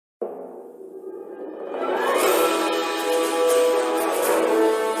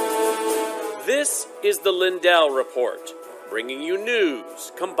This is the Lindell Report, bringing you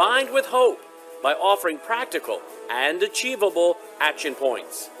news combined with hope by offering practical and achievable action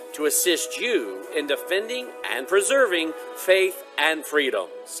points to assist you in defending and preserving faith and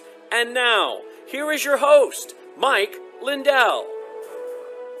freedoms. And now, here is your host, Mike Lindell.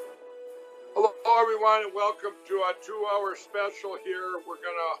 Hello, everyone, and welcome to a 2-hour special here.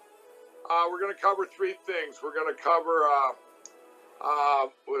 We're gonna cover three things. We're gonna cover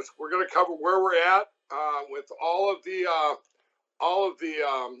where we're at with all of the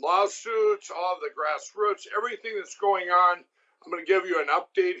lawsuits, all of the grassroots, everything that's going on. I'm going to give you an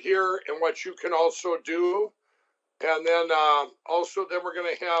update here and what you can also do, and then we're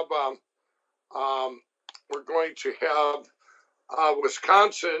going to have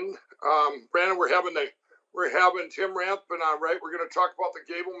Wisconsin. Brannon, we're having Tim Ramthun on, right? We're going to talk about the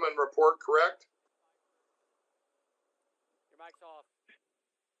Gableman report, correct? Your mic's off.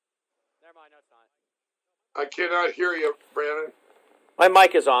 Never mind, no, it's not. I cannot hear you, Brannon. My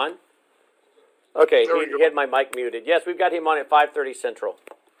mic is on. Okay, he had my mic muted. Yes, we've got him on at 5:30 Central.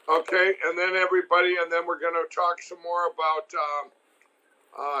 Okay, and then we're going to talk some more about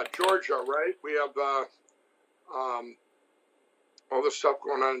Georgia, right? We have all this stuff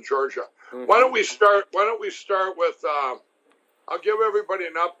going on in Georgia. Mm-hmm. Why don't we start with? I'll give everybody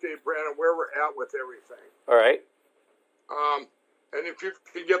an update, Brandon, where we're at with everything. All right. And if you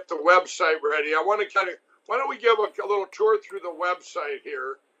can get the website ready, why don't we give a little tour through the website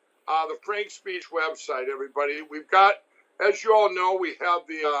here, the Frank Speech website, everybody. We've got, as you all know, we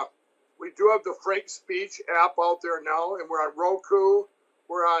do have the Frank Speech app out there now, and we're on Roku.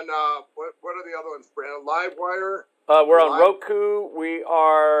 We're on, what are the other ones, Brandon? Livewire? We're on Roku. We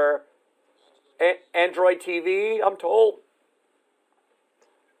are Android TV, I'm told.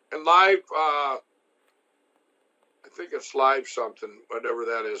 And live, I think it's live something, whatever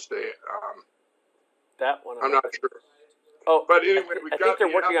that is. That one. I'm not sure. Oh, but anyway, I think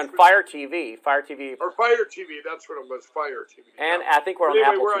they're working on Fire TV. Fire TV. Or Fire TV, that's what it was, Fire TV. And I think we're on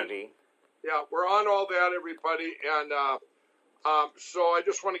Apple TV. Yeah, we're on all that, everybody. And so I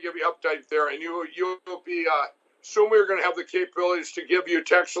just want to give you an update there. And you'll be, soon we're going to have the capabilities to give you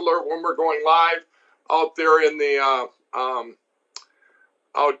text alert when we're going live out there in the,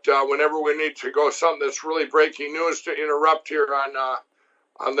 whenever we need to go, something that's really breaking news to interrupt here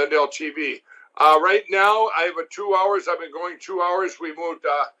on Lindell TV. Right now, I have 2 hours. I've been going 2 hours. We moved.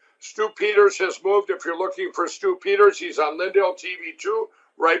 Stu Peters has moved. If you're looking for Stu Peters, he's on Lindell TV 2,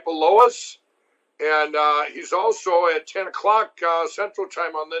 right below us. And he's also at 10 o'clock Central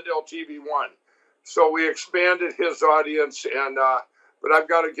Time on Lindell TV 1. So we expanded his audience. And but I've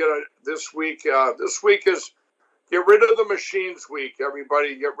got to get this week. This week is Get Rid of the Machines Week,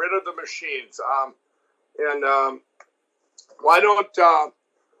 everybody. Get rid of the machines.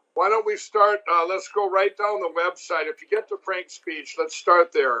 Why don't we start? Let's go right down the website. If you get to Frank Speech, let's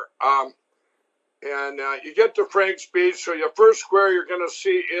start there. You get to Frank Speech, so your first square you're going to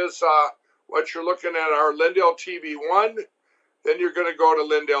see is what you're looking at, our Lindell TV 1. Then you're going to go to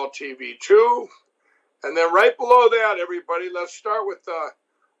Lindell TV 2. And then right below that, everybody, let's start with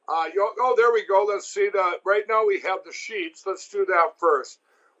there we go. Let's see right now we have the sheets. Let's do that first.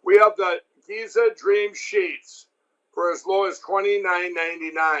 We have the Giza Dream Sheets for as low as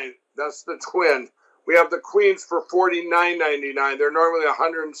 $29.99. That's the twin. We have the queens for $49.99. They're normally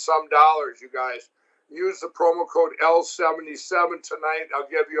 $100 and some, you guys. Use the promo code L77 tonight. I'll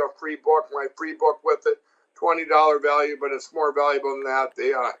give you a free book, my free book with it, $20 value, but it's more valuable than that.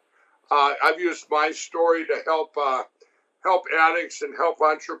 I've used my story to help addicts and help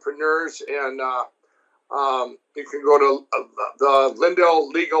entrepreneurs, and you can go to the Lindell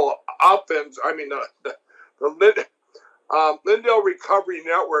Legal Offense. Lindell Recovery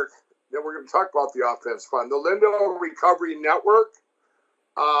Network. Then we're going to talk about the offense fund. The Lindell Recovery Network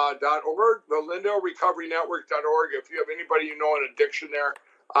 .org. The Lindell Recovery Network.org. If you have anybody you know in addiction there,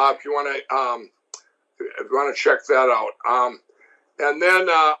 if you want to check that out. And then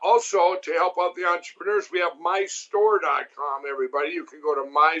also to help out the entrepreneurs, we have mystore.com. Everybody, you can go to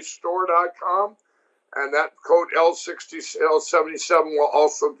mystore.com, and that code L77 will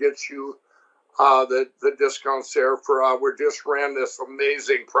also get you the discounts there for we just ran this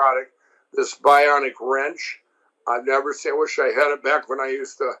amazing product, this bionic wrench. I've never seen. I wish I had it back when I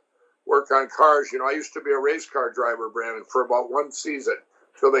used to work on cars. You know, I used to be a race car driver, Brannon, for about one season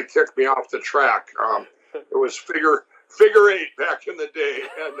until they kicked me off the track. It was figure 8 back in the day,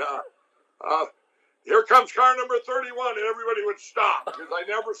 and here comes car number 31, and everybody would stop because I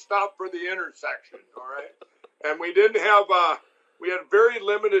never stopped for the intersection. All right, and we didn't have. We had very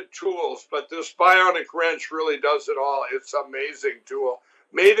limited tools, but this bionic wrench really does it all. It's an amazing tool.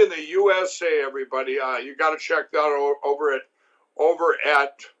 Made in the USA, everybody. You got to check that out over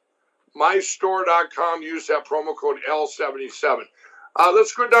at mystore.com. Use that promo code L77.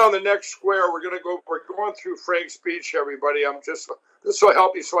 Let's go down the next square. We're going through Frank's speech, everybody. This will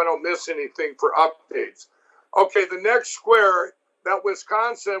help you so I don't miss anything for updates. Okay, the next square, that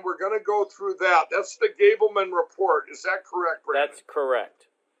Wisconsin, we're going to go through that. That's the Gableman report. Is that correct, Brandon? That's correct.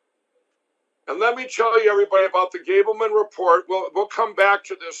 And let me tell you, everybody, about the Gableman report. We'll come back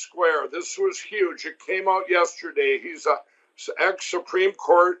to this square. This was huge. It came out yesterday. He's an ex-Supreme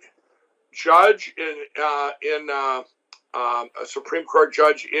Court judge a Supreme Court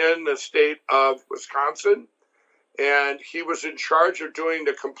judge in the state of Wisconsin, and he was in charge of doing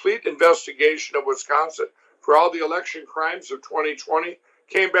the complete investigation of Wisconsin for all the election crimes of 2020.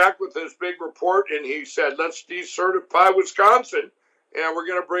 Came back with this big report, and he said, let's decertify Wisconsin. And we're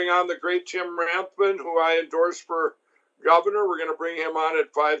going to bring on the great Tim Ramthun, who I endorsed for governor. We're going to bring him on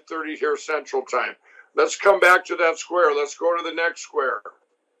at 5:30 here Central Time. Let's come back to that square. Let's go to the next square.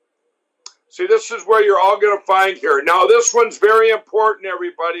 See, this is where you're all going to find here. Now, this one's very important,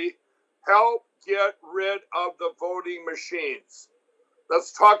 everybody. Help get rid of the voting machines.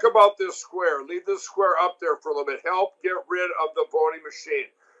 Let's talk about this square. Leave this square up there for a little bit. Help get rid of the voting machine.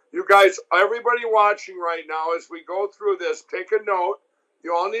 You guys, everybody watching right now, as we go through this, take a note.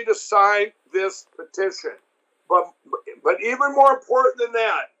 You all need to sign this petition. But even more important than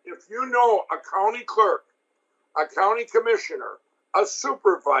that, if you know a county clerk, a county commissioner, a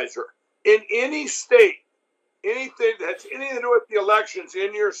supervisor in any state, anything that's anything to do with the elections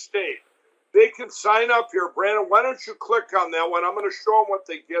in your state, they can sign up here. Brannon, why don't you click on that one? I'm going to show them what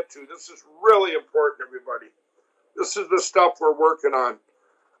they get to. This is really important, everybody. This is the stuff we're working on.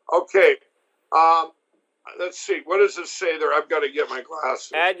 Okay, let's see. What does this say there? I've got to get my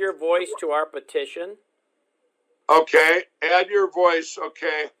glasses. Add your voice to our petition. Okay, add your voice.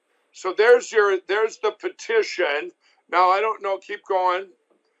 Okay, so there's the petition. Now I don't know. Keep going.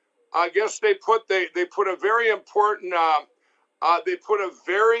 I guess they put a very important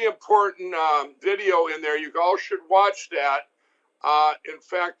video in there. You all should watch that. In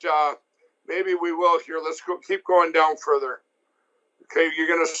fact, maybe we will here. Let's go. Keep going down further. Okay, you're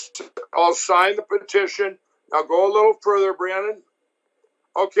going to all sign the petition. Now go a little further, Brannon.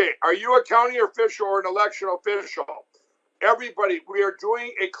 Okay, are you a county official or an election official? Everybody, we are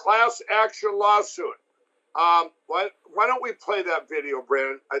doing a class action lawsuit. Why don't we play that video,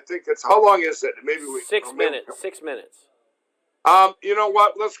 Brannon? I think it's, how long is it? Maybe 6 minutes. 6 minutes. You know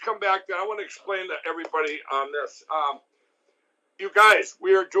what? Let's come back there. I want to explain to everybody on this. You guys,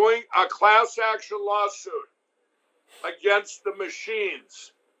 we are doing a class action lawsuit against the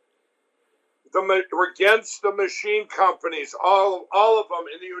machines. We're against the machine companies, all of them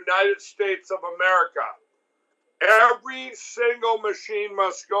in the United States of America. Every single machine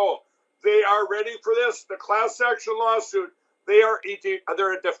must go. They are ready for this. The class action lawsuit, they're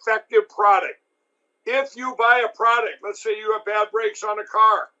a defective product. If you buy a product, let's say you have bad brakes on a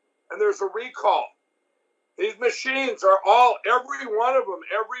car and there's a recall, these machines are every one of them,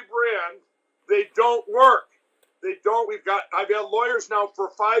 every brand, they don't work. They don't. I've had lawyers now for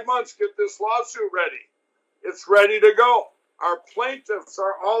 5 months get this lawsuit ready. It's ready to go. Our plaintiffs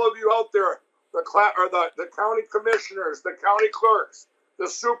are all of you out there, the county commissioners, the county clerks, the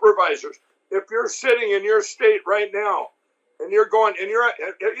supervisors. If you're sitting in your state right now and you're going, and you're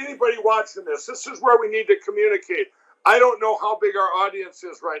anybody watching this is where we need to communicate. I don't know how big our audience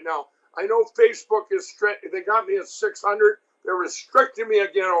is right now. I know Facebook they got me at 600. They're restricting me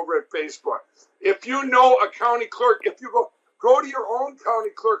again over at Facebook. If you know a county clerk, if you go to your own county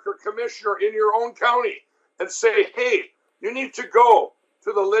clerk or commissioner in your own county and say, hey, you need to go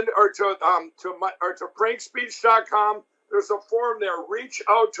to to frankspeech.com. There's a form there. Reach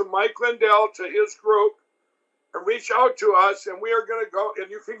out to Mike Lindell, to his group, and reach out to us, and we are going to go,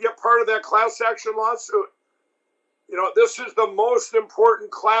 and you can get part of that class action lawsuit. You know, this is the most important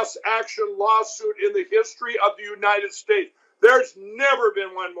class action lawsuit in the history of the United States. There's never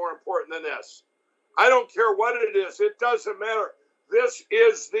been one more important than this. I don't care what it is. It doesn't matter. This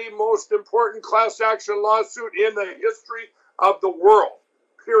is the most important class action lawsuit in the history of the world,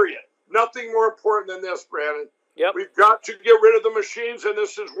 period. Nothing more important than this, Brannon. Yep. We've got to get rid of the machines, and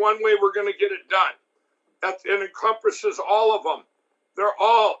this is one way we're going to get it done. It encompasses all of them.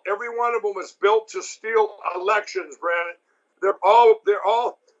 Every one of them was built to steal elections, Brannon.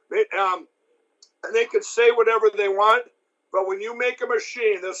 And they can say whatever they want, but when you make a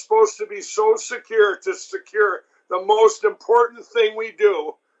machine that's supposed to be so secure to secure the most important thing we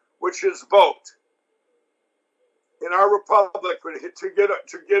do, which is vote. In our republic, to get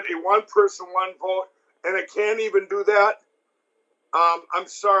a one person, one vote, and it can't even do that. I'm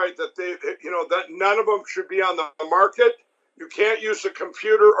sorry that that none of them should be on the market. You can't use a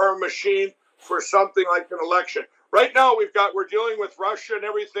computer or a machine for something like an election. Right now, we're dealing with Russia and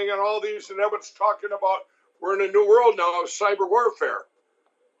everything and all these, and everyone's talking about we're in a new world now of cyber warfare.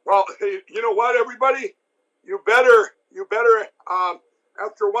 Well, you know what, everybody? You better,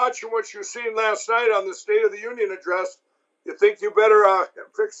 after watching what you've seen last night on the State of the Union address, you think you better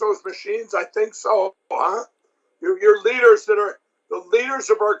fix those machines? I think so, huh? Your leaders that are the leaders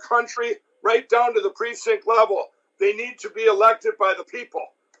of our country, right down to the precinct level, they need to be elected by the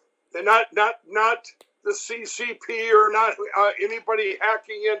people. They're not the CCP or not anybody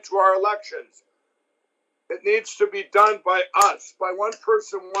hacking into our elections. It needs to be done by us, by one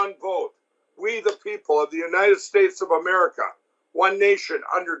person, one vote. We, the people of the United States of America, one nation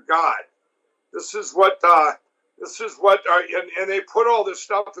under God. This is what, and they put all this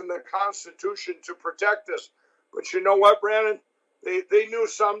stuff in the Constitution to protect us. But you know what, Brannon? They knew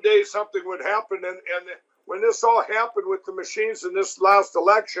someday something would happen. And when this all happened with the machines in this last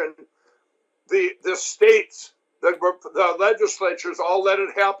election, the states, the legislatures all let it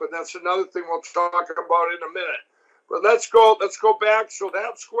happen. That's another thing we'll talk about in a minute. But let's go back. So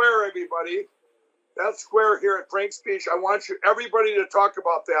that square, everybody, that square here at Frank's Beach, I want everybody to talk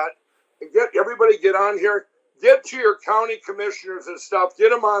about that and get on here. Get to your county commissioners and stuff.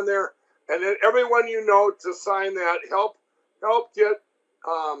 Get them on there, and then everyone you know to sign that. Help get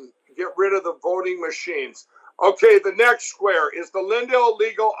rid of the voting machines. Okay, the next square is the Lindell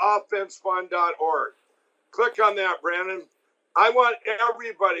Legal Offense Fund.org. Click on that, Brannon. I want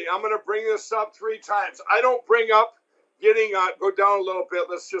everybody. I'm going to bring this up 3 times. I don't bring up go down a little bit.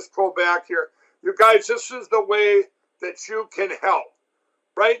 Let's just pull back here. You guys, this is the way that you can help.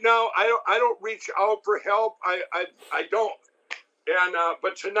 Right now, I don't reach out for help. I don't. And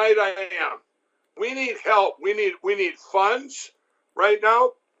but tonight I am. We need help. We need funds. Right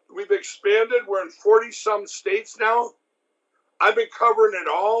now, we've expanded. We're in 40-some states now. I've been covering it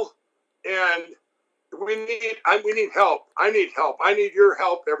all, and we need help. I need help. I need your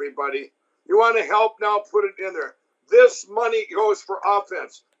help, everybody. You want to help now? Put it in there. This money goes for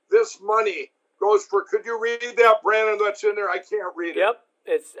offense. This money goes for. Could you read that, Brannon? That's in there. I can't read it. Yep,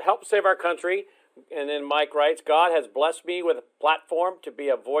 it's Help Save Our Country. And then Mike writes, God has blessed me with a platform to be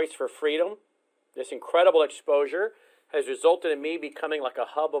a voice for freedom. This incredible exposure has resulted in me becoming like a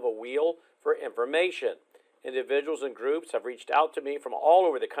hub of a wheel for information. Individuals and groups have reached out to me from all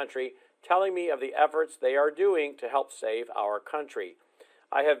over the country, telling me of the efforts they are doing to help save our country.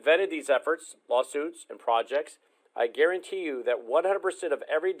 I have vetted these efforts, lawsuits, and projects. I guarantee you that 100% of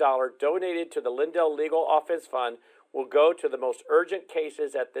every dollar donated to the Lindell Legal Offense Fund will go to the most urgent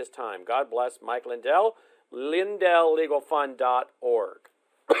cases at this time. God bless Mike Lindell, LindellLegalFund.org.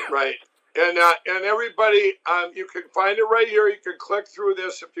 Right. And everybody, you can find it right here. You can click through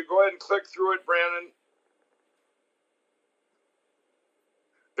this. If you go ahead and click through it, Brannon,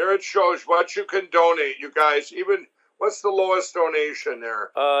 there it shows what you can donate, you guys. Even, what's the lowest donation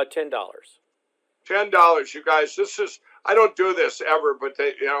there? $10. $10, you guys. This is, I don't do this ever, but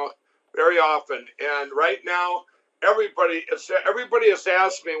very often. And right now, everybody has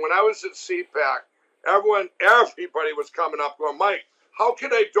asked me, when I was at CPAC, everybody was coming up going, Mike, how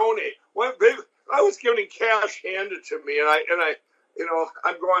can I donate? Well, I was getting cash handed to me, and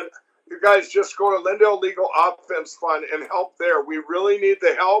I'm going, you guys just go to Lindell Legal Offense Fund and help there. We really need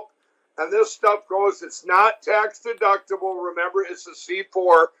the help. And this stuff goes, it's not tax deductible. Remember, it's a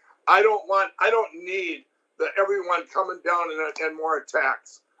C4. I don't need everyone coming down and more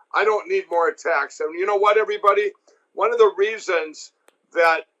attacks. I don't need more attacks. And you know what, everybody? One of the reasons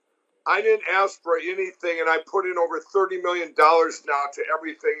that I didn't ask for anything, and I put in over $30 million now to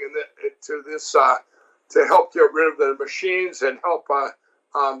everything to help get rid of the machines and help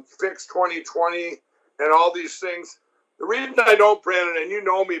fix 2020 and all these things. The reason I don't, Brannon, and you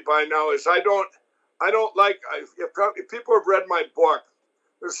know me by now, is I don't like, if people have read my book,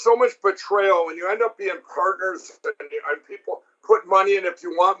 there's so much betrayal when you end up being partners and people put money in. If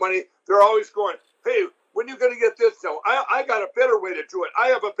you want money, they're always going, hey, when are you going to get this? No, I got a better way to do it. I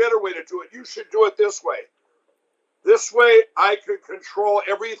have a better way to do it. You should do it this way. This way, I can control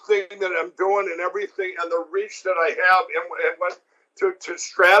everything that I'm doing and everything and the reach that I have and what to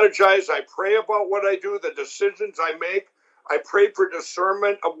strategize. I pray about what I do, the decisions I make. I pray for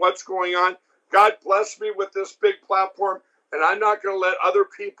discernment of what's going on. God bless me with this big platform, and I'm not going to let other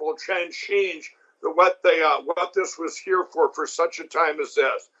people change what this was here for such a time as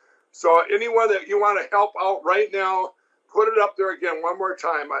this. So anyone that you want to help out right now, put it up there again one more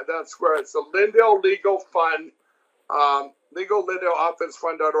time. That's where it's the Lindell Legal Fund, Lindell Offense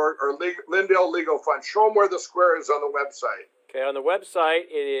Fund.org or Lindell Legal Fund. Show them where the square is on the website. Okay, on the website,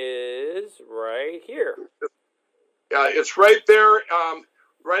 it is right here. Yeah, it's right there.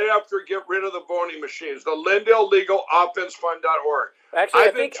 Right after get rid of the voting machines, the Lindell Legal Offense Fund.org. Actually,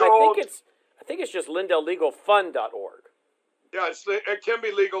 I think it's just LindellLegalFund.org. Yeah, it can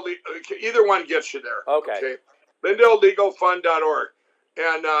be legal. Either one gets you there. Okay. LindellLegalFund.org.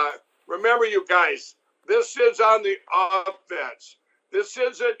 And remember, you guys, this is on the offense. This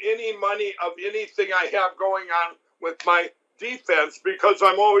isn't any money of anything I have going on with my defense because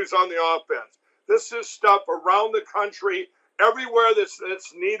I'm always on the offense. This is stuff around the country, everywhere that's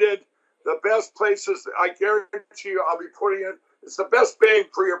needed. The best places, I guarantee you, I'll be putting it. It's the best bang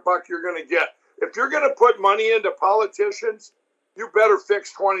for your buck you're going to get. If you're going to put money into politicians, you better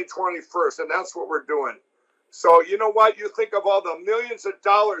fix 2020 first, and that's what we're doing. So you know what? You think of all the millions of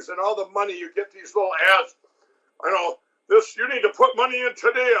dollars and all the money you get these little ads. I know this. You need to put money in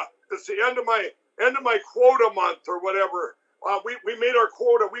today. It's the end of my quota month or whatever. We made our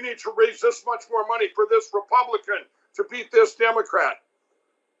quota. We need to raise this much more money for this Republican to beat this Democrat.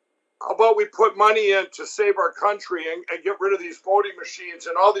 How about we put money in to save our country and get rid of these voting machines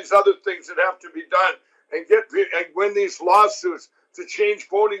and all these other things that have to be done and win these lawsuits to change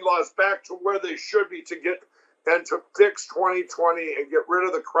voting laws back to where they should be to fix 2020 and get rid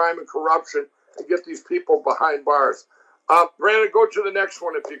of the crime and corruption and get these people behind bars. Brandon, go to the next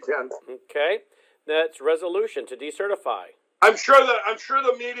one if you can. Okay, that's resolution to decertify. I'm sure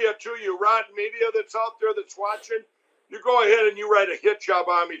the media too, you rotten media that's out there that's watching, you go ahead and you write a hit job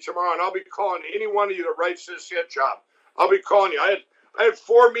on me tomorrow, and I'll be calling any one of you that writes this hit job. I'll be calling you. I had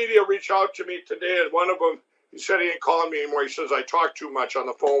 4 media reach out to me today, and one of them, he said he ain't calling me anymore. He says I talk too much on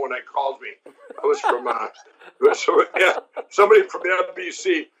the phone when I calls me. That was from somebody from the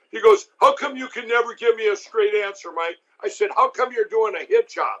NBC. He goes, "How come you can never give me a straight answer, Mike?" I said, "How come you're doing a hit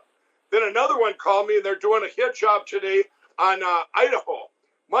job?" Then another one called me, and they're doing a hit job today on Idaho.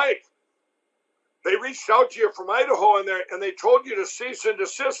 Mike, they reached out to you from Idaho, and they told you to cease and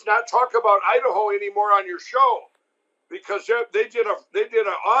desist, not talk about Idaho anymore on your show, because they did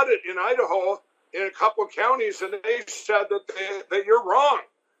an audit in Idaho in a couple of counties, and they said that you're wrong.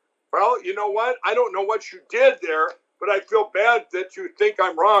 Well, you know what? I don't know what you did there, but I feel bad that you think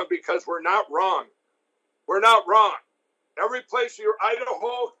I'm wrong because we're not wrong. We're not wrong. Every place you're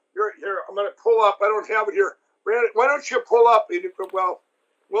Idaho, you're here. I'm going to pull up. I don't have it here. Brandon, why don't you pull up? Well,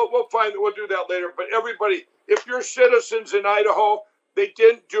 we'll find it. We'll do that later. But everybody, if you're citizens in Idaho, they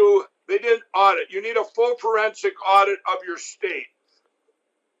didn't audit. You need a full forensic audit of your state.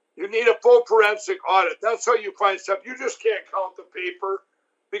 You need a full forensic audit. That's how you find stuff. You just can't count the paper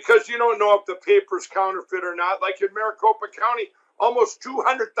because you don't know if the paper's counterfeit or not. Like in Maricopa County, almost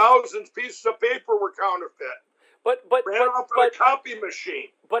 200,000 pieces of paper were counterfeit. But ran off of a copy machine.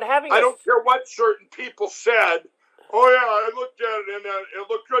 But I don't care what certain people said. Oh yeah, I looked at it and it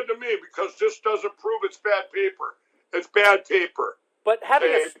looked good to me because this doesn't prove it's bad paper. It's bad paper. But having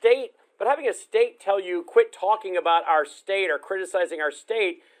a state tell you quit talking about our state or criticizing our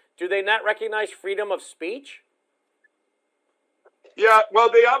state, do they not recognize freedom of speech? Yeah, well,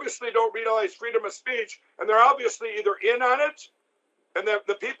 they obviously don't realize freedom of speech, and they're obviously either in on it, and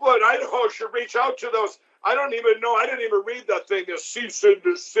the people in Idaho should reach out to those. I don't even know. I didn't even read that thing, this cease and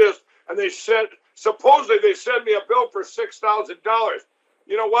desist. And they said, supposedly they sent me a bill for $6,000.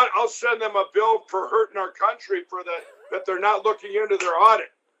 You know what? I'll send them a bill for hurting our country that they're not looking into their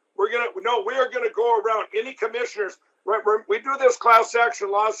audit. We are going to go around any commissioners. We do this class action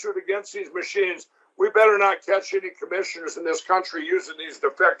lawsuit against these machines. We better not catch any commissioners in this country using these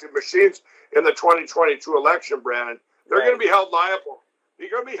defective machines in the 2022 election, Brannon. They're going to be held liable. They're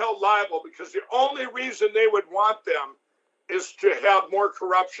going to be held liable because the only reason they would want them is to have more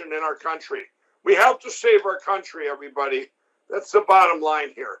corruption in our country. We have to save our country, everybody. That's the bottom line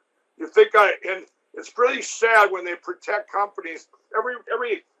here. You think and it's pretty sad when they protect companies.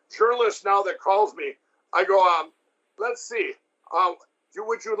 Every journalist now that calls me, I go, let's see.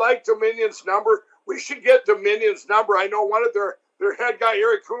 Would you like Dominion's number? We should get Dominion's number. I know one of their head guy,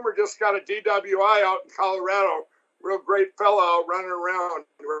 Eric Coomer, just got a DWI out in Colorado. Real great fellow out running around,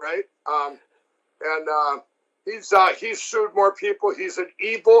 right? He's sued more people. He's an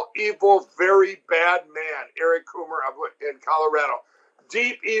evil, very bad man, Eric Coomer in Colorado.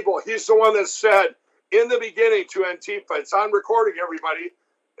 Deep evil. He's the one that said in the beginning to Antifa, it's on recording, everybody.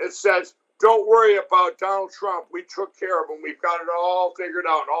 It says, "Don't worry about Donald Trump. We took care of him. We've got it all figured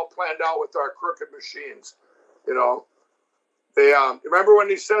out, all planned out with our crooked machines." You know, they remember when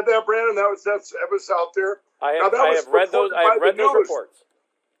he said that, Brandon? That was out there. I have read those reports.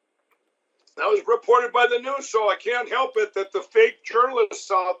 That was reported by the news, so I can't help it that the fake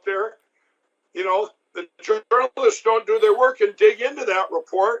journalists out there, you know, the journalists don't do their work and dig into that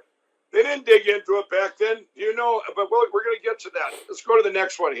report. They didn't dig into it back then, you know, but we're going to get to that. Let's go to the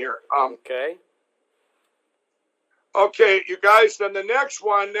next one here. Okay. Okay, you guys, then the next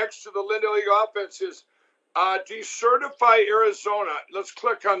one, next to the Lindell League offense is decertify Arizona. Let's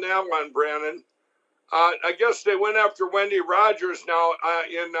click on that one, Brannon. I guess they went after Wendy Rogers now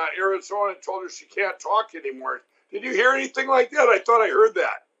in Arizona and told her she can't talk anymore. Did you hear anything like that? I thought I heard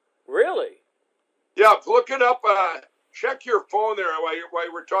that. Really? Yeah, look it up. Check your phone there while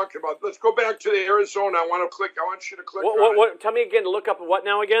we're talking about. Let's go back to the Arizona. I want you to click on what? Tell me again. Look up what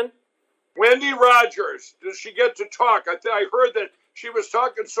now again? Wendy Rogers. Does she get to talk? I heard that she was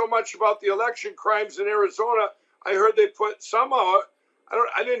talking so much about the election crimes in Arizona. I heard they put somehow.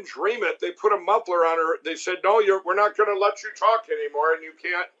 I didn't dream it. They put a muffler on her. They said, "No, we're not going to let you talk anymore, and you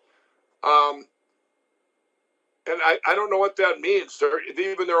can't." And I don't know what that means.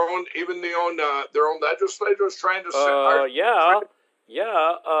 Even their own legislators trying to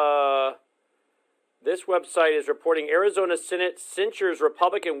This website is reporting Arizona Senate censures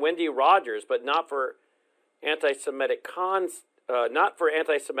Republican Wendy Rogers, but not for anti-Semitic comments. I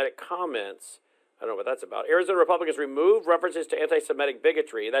don't know what that's about. Arizona Republicans remove references to anti-Semitic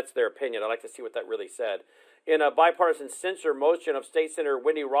bigotry. That's their opinion. I'd like to see what that really said. In a bipartisan censure motion of State Senator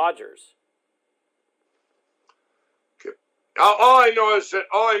Wendy Rogers. All I know is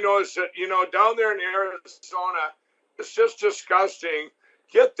that you know, down there in Arizona, it's just disgusting.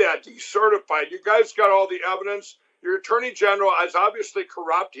 Get that decertified. You guys got all the evidence. Your attorney general is obviously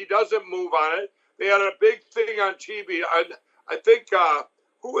corrupt. He doesn't move on it. They had a big thing on TV. I think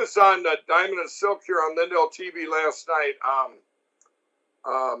who was on Diamond and Silk here on Lindell TV last night?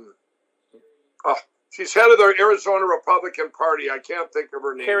 She's head of the Arizona Republican Party. I can't think of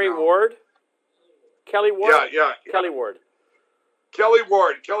her name. Kelly Ward. Yeah. Kelly Ward. Kelly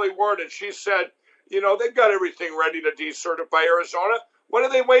Ward, and she said, you know, they've got everything ready to decertify Arizona. What are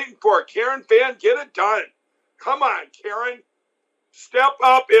they waiting for? Karen Van, get it done. Come on, Karen. Step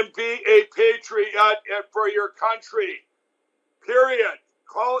up and be a patriot for your country. Period.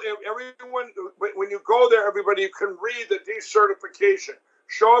 Call everyone, when you go there, everybody, you can read the decertification.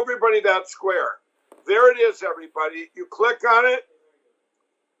 Show everybody that square. There it is, everybody. You click on it.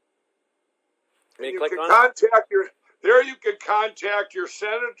 And you can contact your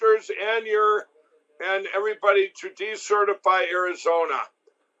senators and everybody to decertify Arizona.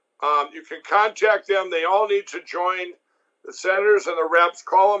 You can contact them. They all need to join, the senators and the reps.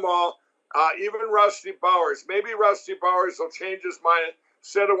 Call them all. Even Rusty Bowers. Maybe Rusty Bowers will change his mind.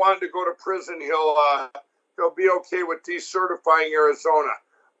 Instead of wanting to go to prison, he'll be okay with decertifying Arizona.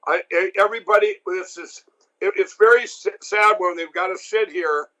 Everybody, it's very sad when they've got to sit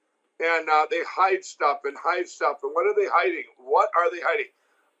here and they hide stuff. And what are they hiding? What are they hiding?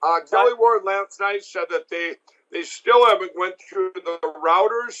 Kelly Ward last night said that they still haven't went through the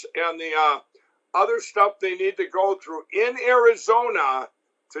routers and the other stuff they need to go through in Arizona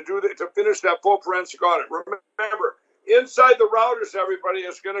to finish that full forensic audit. Remember, inside the routers, everybody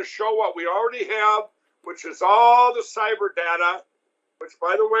is going to show what we already have, which is all the cyber data, which,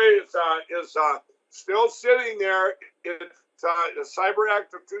 by the way, is still sitting there. It's the Cyber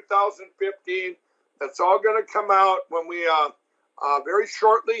Act of 2015. That's all going to come out when we very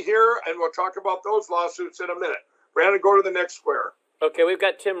shortly here, and we'll talk about those lawsuits in a minute. Brandon, go to the next square. Okay, we've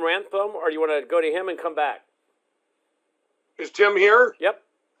got Tim Ramthun, or do you want to go to him and come back? Is Tim here? Yep.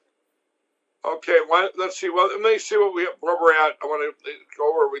 Okay, let's see. Well, let me see where we're at. I want to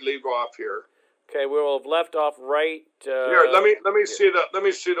go where we leave off here. Okay, we will have left off right here. Let me see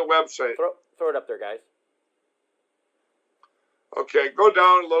the website. Throw it up there, guys. Okay, go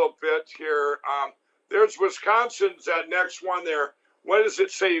down a little bit here. There's Wisconsin's that next one there. What does it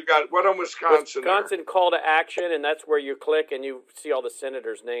say you got? What on Wisconsin? Wisconsin call to action, and that's where you click and you see all the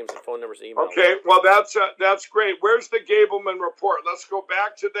senators' names and phone numbers and emails. Okay, well, that's great. Where's the Gableman report? Let's go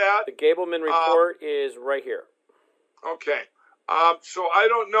back to that. The Gableman report is right here. Okay. So I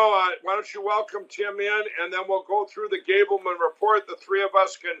don't know. Why don't you welcome Tim in, and then we'll go through the Gableman report. The three of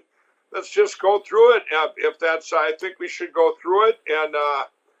us can, let's just go through it. If that's, I think we should go through it. And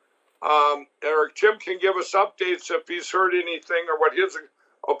Tim can give us updates if he's heard anything or what his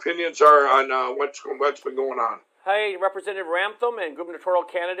opinions are on what's been going on. Hey, Representative Ramthun and gubernatorial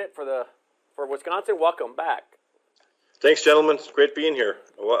candidate for Wisconsin, welcome back. Thanks, gentlemen. It's great being here.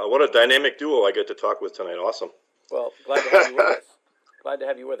 What a dynamic duo I get to talk with tonight. Awesome. Well, glad to have you with us. Glad to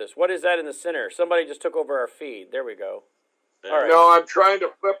have you with us. What is that in the center? Somebody just took over our feed. There we go. All right. No, I'm trying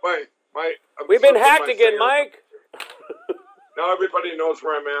to flip my. We've been hacked again, Mike. Now everybody knows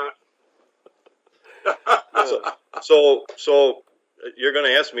where I'm at. So you're going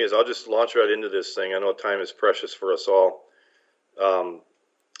to ask me is I'll just launch right into this thing. I know time is precious for us all.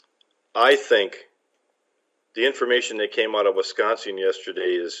 I think the information that came out of Wisconsin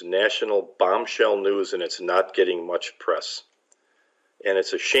yesterday is national bombshell news, and it's not getting much press. And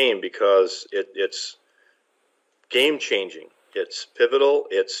it's a shame because it's game-changing. It's pivotal,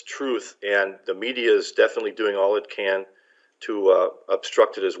 it's truth, and the media is definitely doing all it can to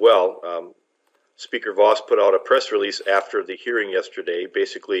obstruct it as well. Speaker Voss put out a press release after the hearing yesterday,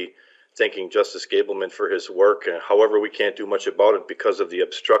 basically thanking Justice Gableman for his work. And however, we can't do much about it because of the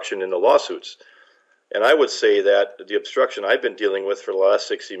obstruction in the lawsuits. And I would say that the obstruction I've been dealing with for the last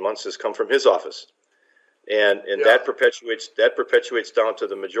 60 months has come from his office. And that perpetuates down to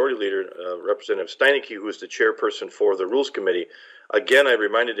the majority leader, Representative Steineke, who is the chairperson for the Rules Committee. Again, I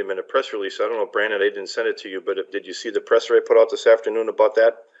reminded him in a press release. I don't know, Brannon, I didn't send it to you, but did you see the press I put out this afternoon about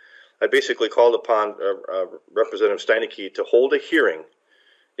that? I basically called upon Representative Steineke to hold a hearing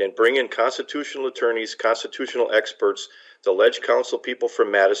and bring in constitutional attorneys, constitutional experts, the Ledge Council people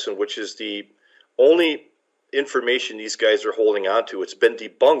from Madison, which is the only information these guys are holding on to. It's been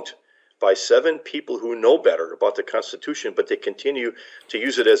debunked by 7 people who know better about the Constitution, but they continue to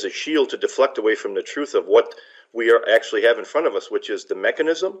use it as a shield to deflect away from the truth of what we actually have in front of us, which is the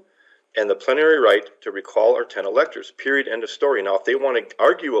mechanism and the plenary right to recall our 10 electors, period, end of story. Now, if they want to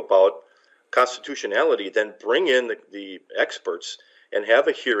argue about constitutionality, then bring in the experts and have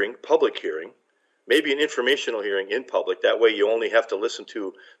a hearing, public hearing, maybe an informational hearing in public. That way you only have to listen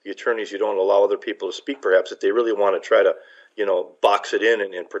to the attorneys. You don't allow other people to speak, perhaps, if they really want to try to, box it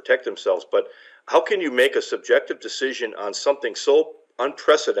in and protect themselves. But how can you make a subjective decision on something so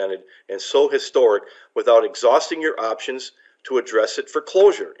unprecedented and so historic without exhausting your options to address it for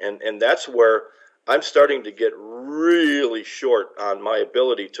closure? And that's where I'm starting to get really short on my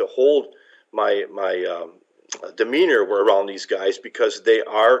ability to hold my demeanor around these guys, because they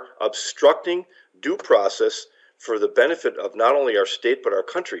are obstructing due process for the benefit of not only our state but our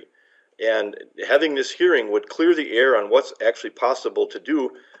country. And having this hearing would clear the air on what's actually possible to do,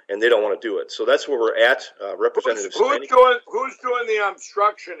 and they don't want to do it. So that's where we're at, Representative Steineke. Who's doing the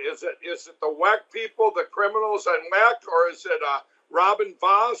obstruction? Is it the WEC people, the criminals on WEC, or is it Robin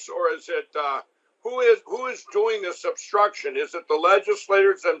Voss, or is it who is doing this obstruction? Is it the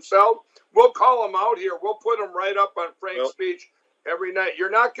legislators themselves? We'll call them out here. We'll put them right up on Frank's speech every night. You're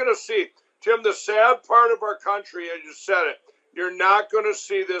not going to see, Tim, the sad part of our country, as you said it, you're not going to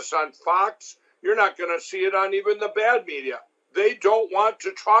see this on Fox. You're not going to see it on even the bad media. They don't want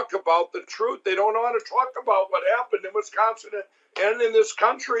to talk about the truth. They don't want to talk about what happened in Wisconsin and in this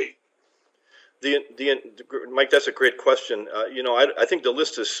country. Mike, that's a great question. I think the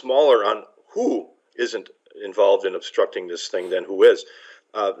list is smaller on who isn't involved in obstructing this thing than who is.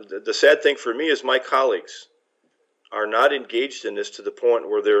 The sad thing for me is my colleagues are not engaged in this to the point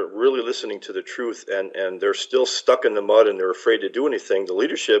where they're really listening to the truth, and they're still stuck in the mud and they're afraid to do anything. The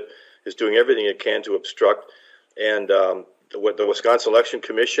leadership is doing everything it can to obstruct. And the Wisconsin Election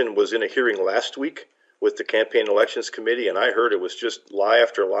Commission was in a hearing last week with the Campaign Elections Committee, and I heard it was just lie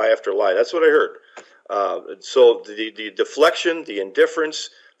after lie after lie. That's what I heard. So the deflection, the indifference,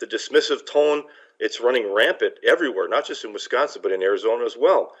 the dismissive tone, it's running rampant everywhere, not just in Wisconsin, but in Arizona as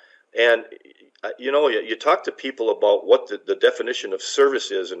well. And, you talk to people about what the definition of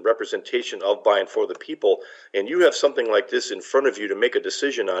service is and representation of, by, and for the people, and you have something like this in front of you to make a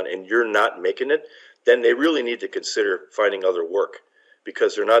decision on, and you're not making it, then they really need to consider finding other work,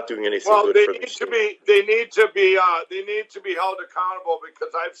 because they're not doing anything good for the state. They need to be held accountable,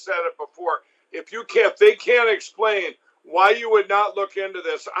 because I've said it before. If they can't explain why you would not look into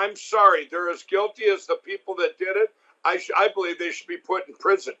this, I'm sorry. They're as guilty as the people that did it. I believe they should be put in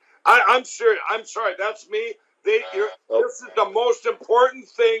prison. I'm serious. I'm sorry. That's me. This is the most important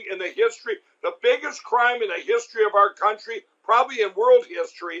thing in the history, the biggest crime in the history of our country, probably in world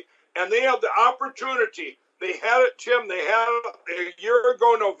history. And they have the opportunity. They had it, Tim. They had it a year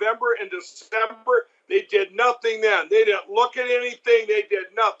ago, November and December. They did nothing then. They didn't look at anything. They did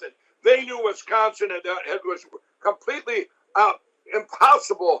nothing. They knew Wisconsin was completely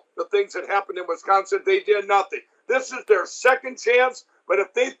impossible, the things that happened in Wisconsin. They did nothing. This is their second chance. But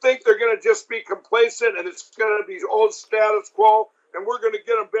if they think they're going to just be complacent and it's going to be old status quo and we're going to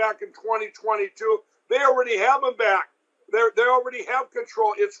get them back in 2022, they already have them back. They already have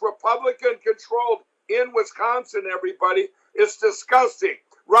control. It's Republican controlled in Wisconsin, everybody. It's disgusting.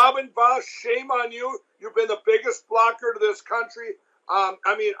 Robin Voss, shame on you. You've been the biggest blocker to this country. I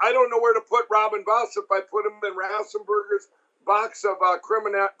don't know where to put Robin Voss, if I put him in Rassenberger's box of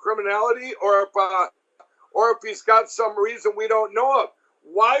criminality, or if he's got some reason we don't know of.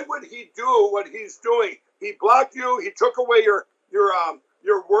 Why would he do what he's doing? He blocked you. He took away your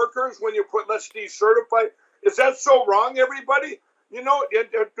your workers when you put let's decertify. Is that so wrong, everybody? You know,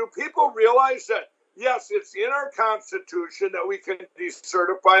 do people realize that, yes, it's in our Constitution that we can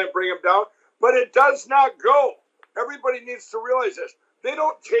decertify and bring them down, but it does not go. Everybody needs to realize this. They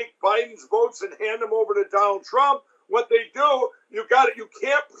don't take Biden's votes and hand them over to Donald Trump. What they do, you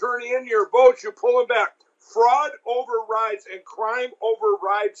can't turn in your votes, you pull them back. Fraud overrides and crime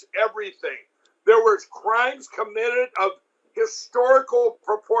overrides everything. There was crimes committed of historical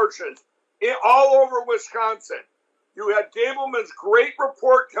proportions all over Wisconsin. You had Gableman's great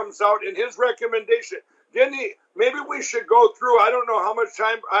report comes out in his recommendation. Didn't he? Maybe we should go through. I don't know how much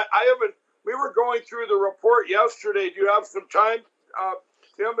time. I haven't. We were going through the report yesterday. Do you have some time,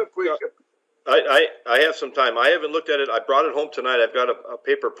 Tim? If we. I have some time. I haven't looked at it. I brought it home tonight. I've got a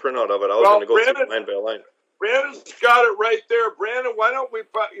paper printout of it. I was going to go through line by line. Brandon's got it right there. Brandon, why don't you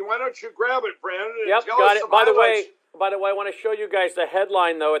grab it, Brandon? Yep, got it. By the way, I want to show you guys the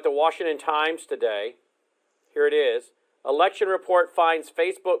headline though at the Washington Times today. Here it is. Election report finds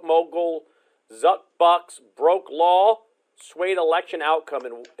Facebook mogul Zuckbucks broke law, swayed election outcome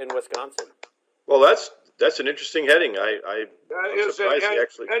in Wisconsin. Well, that's an interesting heading. I'm surprised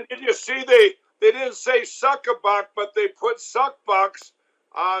actually. And did you see they didn't say suck-a-buck, but they put suck-bucks.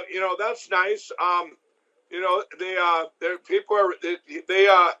 That's nice.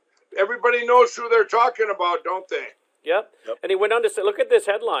 Everybody knows who they're talking about, don't they? Yep. And he went on to say, look at this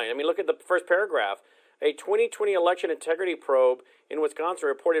headline. I mean, look at the first paragraph. A 2020 election integrity probe in Wisconsin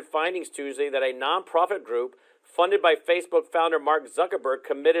reported findings Tuesday that a nonprofit group funded by Facebook founder Mark Zuckerberg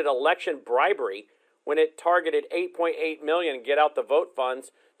committed election bribery when it targeted $8.8 million get out the vote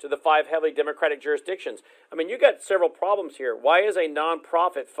funds to the 5 heavily Democratic jurisdictions. I mean, you got several problems here. Why is a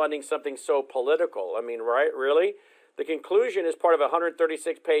nonprofit funding something so political? I mean, right? Really? The conclusion is part of a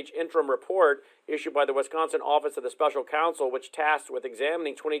 136-page interim report issued by the Wisconsin Office of the Special Counsel, which tasked with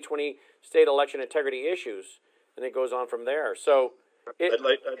examining 2020 state election integrity issues, and it goes on from there. So, I'd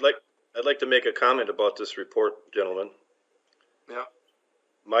like to make a comment about this report, gentlemen. Yeah.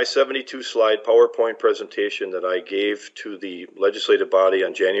 My 72-slide PowerPoint presentation that I gave to the legislative body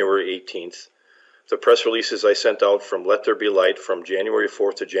on January 18th, the press releases I sent out from Let There Be Light from January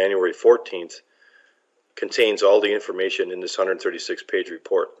 4th to January 14th, contains all the information in this 136-page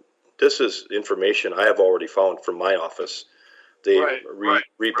report. This is information I have already found from my office. They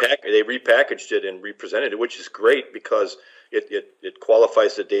repackaged it and represented it, which is great because it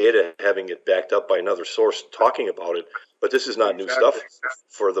qualifies the data, having it backed up by another source talking about it. But this is not new stuff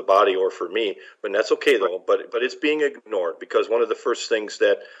for the body or for me. But that's okay, though. But it's being ignored because one of the first things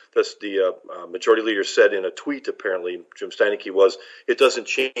that the majority leader said in a tweet, apparently, Jim Steineke, was it doesn't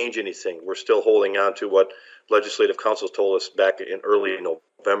change anything. We're still holding on to what legislative councils told us back in early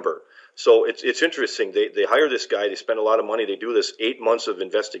November. So it's interesting. They hire this guy. They spend a lot of money. They do this 8 months of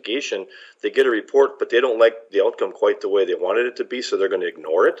investigation. They get a report, but they don't like the outcome quite the way they wanted it to be, so they're going to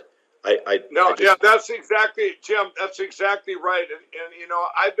ignore it. That's exactly, Jim. That's exactly right. And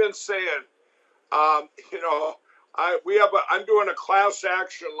I've been saying, I'm doing a class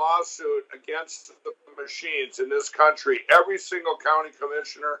action lawsuit against the machines in this country. Every single county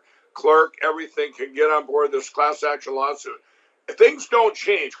commissioner, clerk, everything can get on board this class action lawsuit. If things don't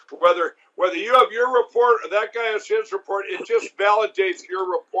change, whether you have your report or that guy has his report, it just validates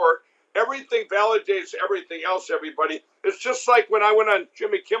your report. Everything validates everything else, everybody. It's just like when I went on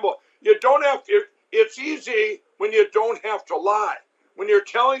Jimmy Kimmel. You don't have to, it's easy when you don't have to lie. When you're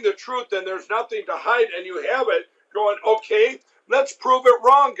telling the truth and there's nothing to hide and you have it going, okay, let's prove it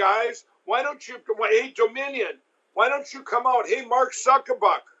wrong, guys. Why don't you, hey, Dominion, why don't you come out? Hey, Mark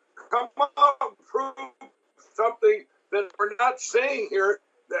Zuckerberg, come out and prove something that we're not saying here,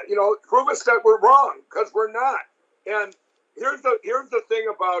 that, prove us that we're wrong, because we're not. And here's the thing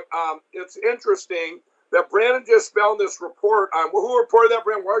about, it's interesting that Brannon just found this report on, who reported that,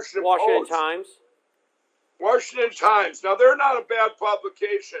 Brannon? Washington Times. Washington Times. Now, they're not a bad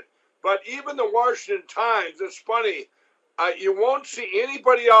publication, but even the Washington Times, it's funny, you won't see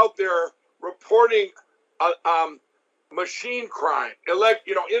anybody out there reporting machine crime,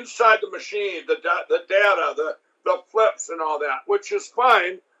 inside the machine, the data, the flips and all that, which is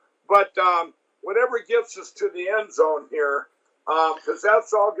fine, but whatever gets us to the end zone here, because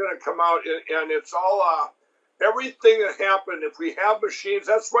that's all going to come out, and it's all everything that happened. If we have machines,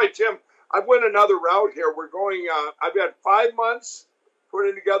 that's right, Tim. I went another route here. We're going. I've had 5 months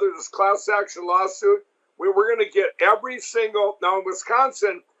putting together this class action lawsuit. We're going to get every single. Now in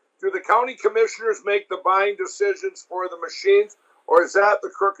Wisconsin, do the county commissioners make the buying decisions for the machines, or is that the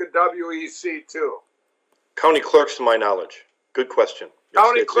crooked WEC too? County clerks, to my knowledge. Good question.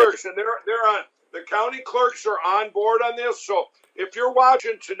 County clerks, and they're on. The county clerks are on board on this. So if you're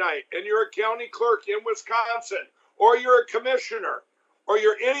watching tonight and you're a county clerk in Wisconsin, or you're a commissioner, or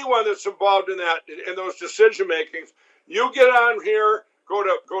you're anyone that's involved in that, in those decision makings, you get on here, go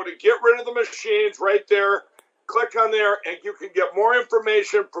to get rid of the machines right there, click on there, and you can get more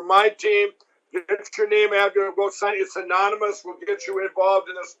information from my team. Get your name out, go sign. It's anonymous. We'll get you involved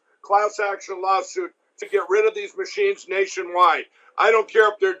in this class action lawsuit to get rid of these machines nationwide. I don't care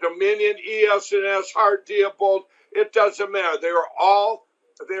if they're Dominion, ES&S, Hard Diebold. It doesn't matter. They're all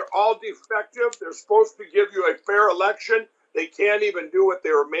defective. They're supposed to give you a fair election. They can't even do what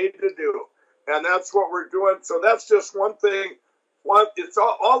they were made to do, and that's what we're doing. So that's just one thing. It's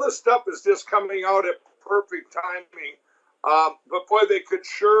all this stuff is just coming out at perfect timing. But boy, they could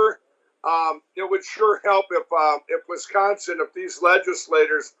sure. It would sure help if Wisconsin, if these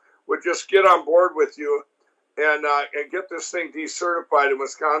legislators would just get on board with you and get this thing decertified in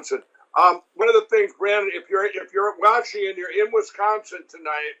Wisconsin. One of the things, Brannon, if you're watching and you're in Wisconsin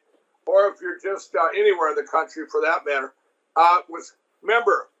tonight, or if you're just anywhere in the country for that matter,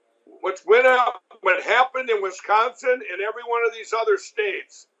 remember what happened in Wisconsin and every one of these other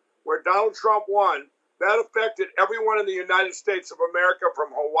states where Donald Trump won. That affected everyone in the United States of America,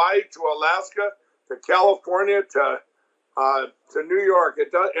 from Hawaii to Alaska to California to New York.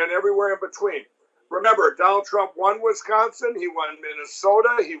 It does, and everywhere in between. Remember, Donald Trump won Wisconsin. He won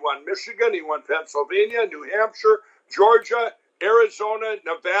Minnesota. He won Michigan. He won Pennsylvania, New Hampshire, Georgia, Arizona,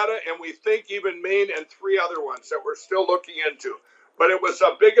 Nevada, and we think even Maine and 3 other ones that we're still looking into. But it was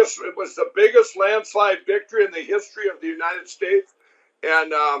the biggest landslide victory in the history of the United States,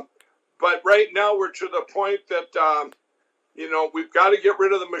 and. But right now we're to the point that, we've got to get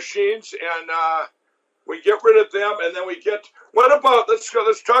rid of the machines, and we get rid of them, and then what about, let's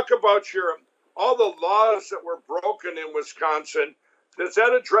talk about all the laws that were broken in Wisconsin. Does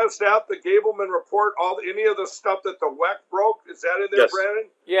that address that, the Gableman report, any of the stuff that the WEC broke? Is that in there, Yes. Brannon?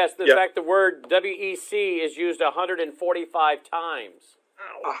 Yes, in fact, the word WEC is used 145 times.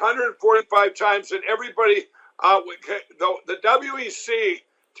 145 times, and everybody, the WEC,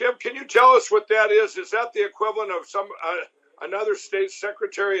 Tim, can you tell us what that is? Is that the equivalent of another state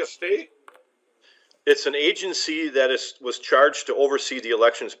Secretary of State? It's an agency that was charged to oversee the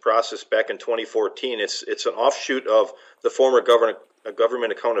elections process back in 2014. It's an offshoot of the former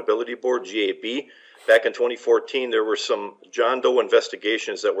Government Accountability Board, GAB. Back in 2014, there were some John Doe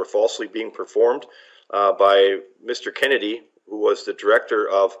investigations that were falsely being performed by Mr. Kennedy, who was the director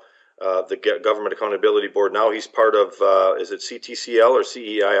of the Government Accountability Board. Now he's part of, is it CTCL or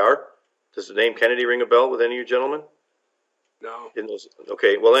CEIR? Does the name Kennedy ring a bell with any of you gentlemen? No.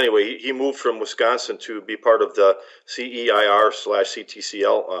 Okay, well, anyway, he moved from Wisconsin to be part of the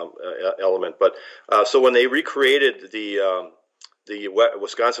CEIR/CTCL element. But so when they recreated the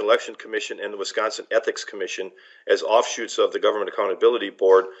Wisconsin Election Commission and the Wisconsin Ethics Commission as offshoots of the Government Accountability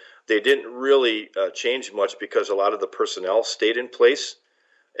Board, they didn't really change much because a lot of the personnel stayed in place.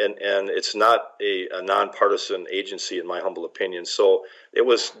 And it's not a nonpartisan agency, in my humble opinion. So it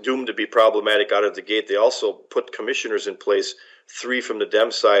was doomed to be problematic out of the gate. They also put commissioners in place, 3 from the Dem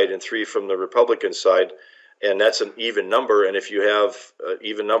side and 3 from the Republican side, and that's an even number. And if you have an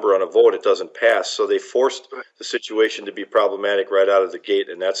even number on a vote, it doesn't pass. So they forced the situation to be problematic right out of the gate,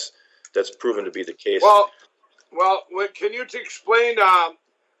 and that's proven to be the case. Well, can you explain?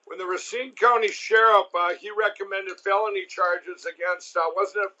 When the Racine County Sheriff, he recommended felony charges against,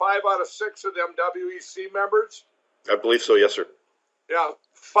 wasn't it 5 out of 6 of them WEC members? I believe so, yes, sir. Yeah,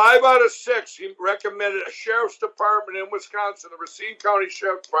 5 out of 6, he recommended, a sheriff's department in Wisconsin, the Racine County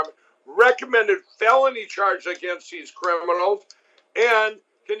Sheriff's Department, recommended felony charges against these criminals. And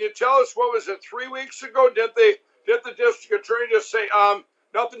can you tell us, what was it, 3 weeks ago? Did the district attorney just say,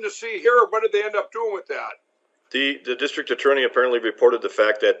 nothing to see here, or what did they end up doing with that? The district attorney apparently reported the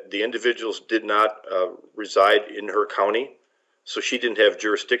fact that the individuals did not reside in her county, so she didn't have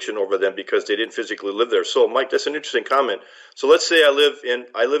jurisdiction over them because they didn't physically live there. So, Mike, that's an interesting comment. So let's say I live in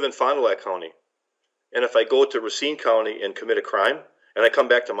Fond du Lac County, and if I go to Racine County and commit a crime, and I come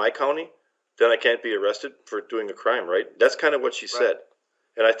back to my county, then I can't be arrested for doing a crime, right? That's kind of what she said,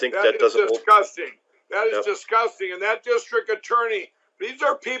 and I think that doesn't. That is disgusting. That is disgusting, and that district attorney, these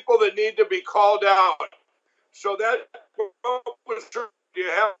are people that need to be called out. So that was true. Do you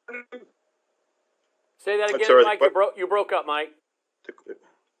have anything? Say that again, sorry, Mike. You broke up, Mike.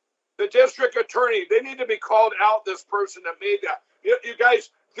 The district attorney, they need to be called out, this person that made that. You guys,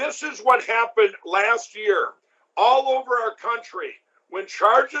 this is what happened last year all over our country. When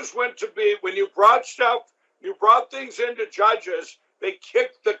charges went to be, when you brought things into judges, they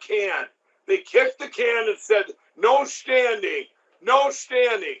kicked the can. They kicked the can and said, no standing, no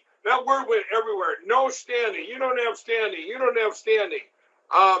standing. That word went everywhere. No standing. You don't have standing. You don't have standing.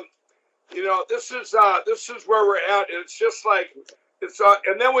 Um, this is where we're at. It's just like it's.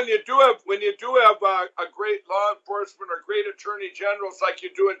 And then when you do have a great law enforcement or great attorney generals like you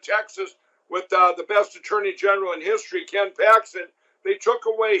do in Texas with the best attorney general in history, Ken Paxton, they took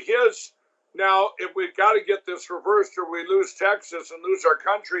away his. Now, if we've got to get this reversed or we lose Texas and lose our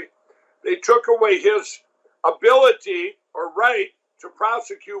country, they took away his ability or right to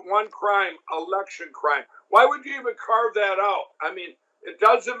prosecute one crime, election crime. Why would you even carve that out? I mean, it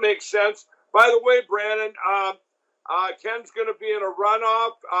doesn't make sense. By the way, Brannon, Ken's going to be in a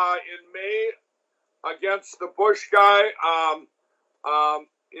runoff in May against the Bush guy.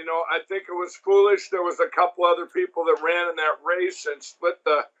 I think it was foolish. There was a couple other people that ran in that race and split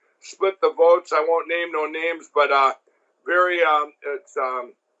the votes. I won't name no names, but it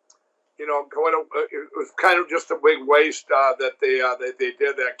was kind of just a big waste that they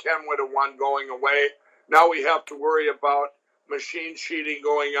did that. Ken would have won going away. Now we have to worry about machine cheating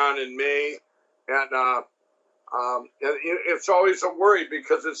going on in May, and it's always a worry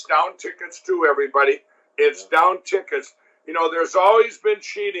because it's down tickets too, everybody. It's down tickets. There's always been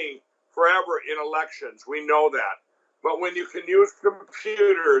cheating forever in elections. We know that. But when you can use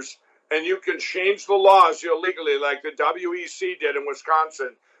computers and you can change the laws illegally, like the WEC did in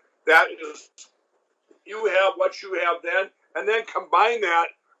Wisconsin, that is, you have what you have then, and then combine that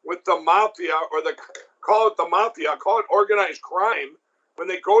with the mafia, or call it organized crime, when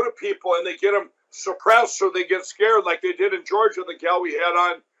they go to people and they get them suppressed so they get scared, like they did in Georgia, the gal we had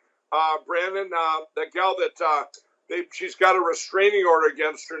on, Brannon, the gal that she's got a restraining order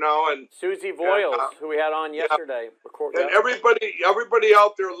against her now, and Susie Voiles, who we had on yesterday. And everybody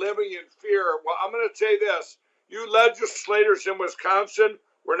out there living in fear. Well, I'm going to say this: you legislators in Wisconsin,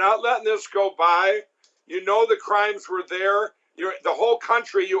 we're not letting this go by. The crimes were there. The whole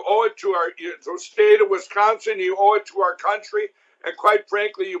country, you owe it to the state of Wisconsin. You owe it to our country, and quite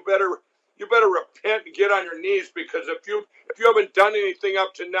frankly, you better repent and get on your knees, because if you haven't done anything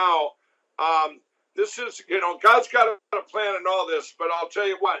up to now, this is God's got a plan in all this. But I'll tell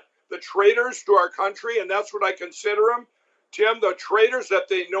you what, the traitors to our country, and that's what I consider them, Tim. The traitors that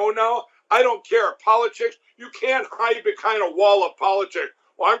they know now. I don't care. Politics, you can't hide behind a wall of politics.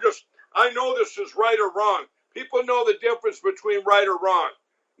 Well, I know this is right or wrong. People know the difference between right or wrong.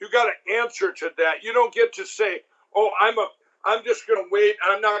 You got to answer to that. You don't get to say, "Oh, I'm just going to wait.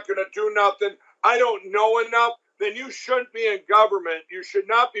 I'm not going to do nothing. I don't know enough." Then you shouldn't be in government. You should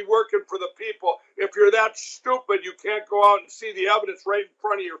not be working for the people. If you're that stupid, you can't go out and see the evidence right in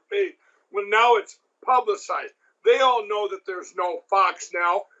front of your face. Well, now it's publicized. They all know that there's no Fox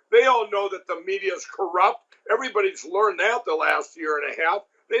now. They all know that the media is corrupt. Everybody's learned that the last year and a half.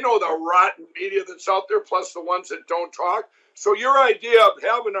 They know the rotten media that's out there, plus the ones that don't talk. So your idea of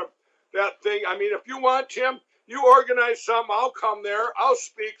having that thing, I mean, if you want, Tim, you organize something, I'll come there. I'll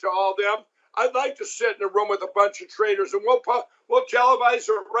speak to all them. I'd like to sit in a room with a bunch of traitors, and we'll televise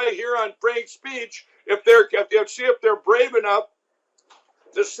it right here on Frank's Speech if they're brave enough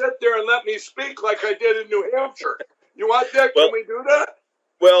to sit there and let me speak like I did in New Hampshire. You want that? Can we do that?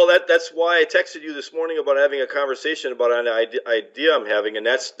 Well, that's why I texted you this morning about having a conversation about an idea I'm having, and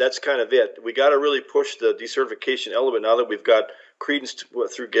that's kind of it. We got to really push the decertification element now that we've got credence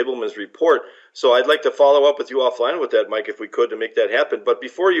through Gableman's report. So I'd like to follow up with you offline with that, Mike, if we could, to make that happen. But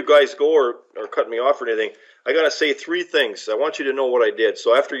before you guys go or cut me off or anything, I got to say three things. I want you to know what I did.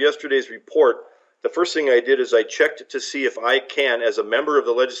 So after yesterday's report, the first thing I did is I checked to see if I can, as a member of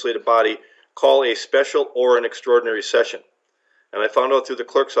the legislative body, call a special or an extraordinary session. And I found out through the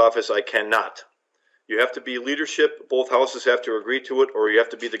clerk's office I cannot. You have to be leadership, both houses have to agree to it, or you have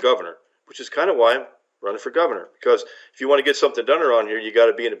to be the governor, which is kind of why I'm running for governor. Because if you want to get something done around here, you got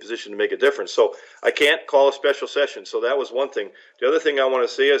to be in a position to make a difference. So I can't call a special session. So that was one thing. The other thing I want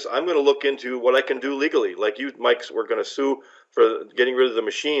to say is I'm going to look into what I can do legally. Like you, Mike, we're going to sue for getting rid of the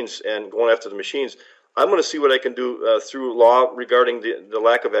machines and going after the machines. I'm going to see what I can do through law regarding the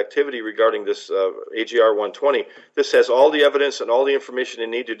lack of activity regarding this AGR 120. This has all the evidence and all the information they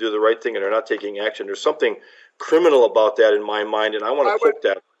need to do the right thing, and they're not taking action. There's something criminal about that in my mind, and I want to poke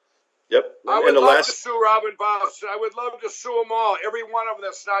that. Yep. I would love to sue Robin Voss. I would love to sue them all, every one of them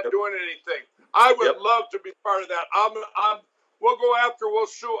that's not doing anything. I would love to be part of that. We'll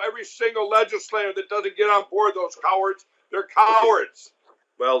sue every single legislator that doesn't get on board. Those cowards. They're cowards.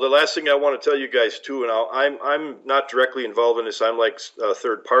 Well, the last thing I want to tell you guys too, and I'm not directly involved in this. I'm like a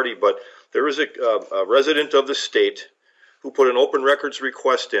third party, but there is a resident of the state who put an open records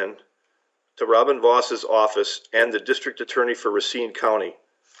request in to Robin Voss's office and the district attorney for Racine County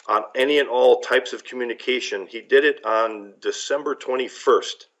on any and all types of communication. He did it on December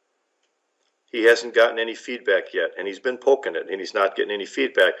 21st. He hasn't gotten any feedback yet, and he's been poking it, and he's not getting any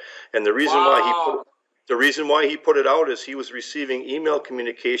feedback. And the reason why he put it out is he was receiving email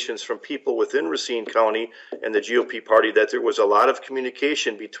communications from people within Racine County and the GOP party that there was a lot of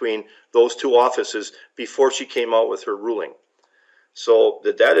communication between those two offices before she came out with her ruling. So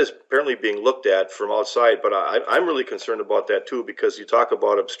that is apparently being looked at from outside, but I'm really concerned about that too, because you talk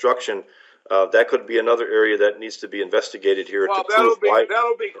about obstruction. That could be another area that needs to be investigated here. Well,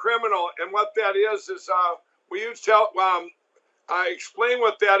 that'll be criminal, and what that is will you tell? Explain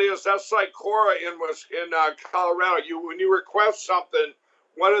what that is. That's like Cora in Colorado. When you request something,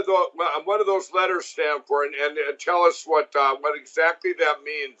 what do those letters stand for? And tell us what exactly that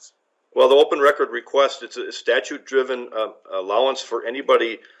means. Well, the open record request, it's a statute-driven allowance for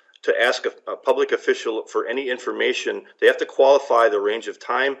anybody to ask a public official for any information. They have to qualify the range of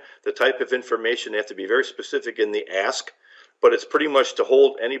time, the type of information. They have to be very specific in the ask, but it's pretty much to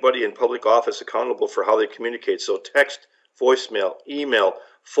hold anybody in public office accountable for how they communicate. So text, voicemail, email,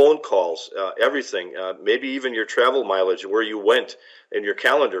 phone calls, everything, maybe even your travel mileage, where you went, and your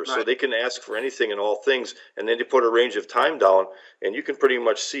calendar. Right. So they can ask for anything and all things, and then you put a range of time down, and you can pretty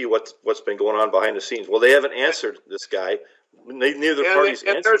much see what's been going on behind the scenes. Well, they haven't answered this guy. Neither party's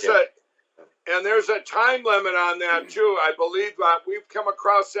answered him. And there's a time limit on that, too. I believe we've come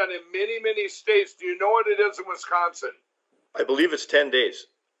across that in many, many states. Do you know what it is in Wisconsin? I believe it's 10 days.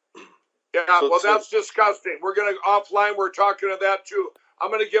 Yeah, that's disgusting. We're going to, offline, we're talking to that, too. I'm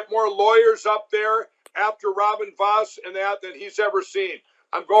going to get more lawyers up there after Robin Voss and that than he's ever seen.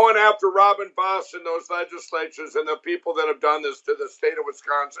 I'm going after Robin Voss and those legislatures and the people that have done this to the state of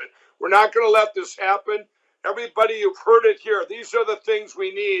Wisconsin. We're not going to let this happen. Everybody, you've heard it here. These are the things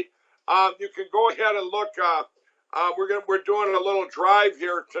we need. You can go ahead and look. We're doing a little drive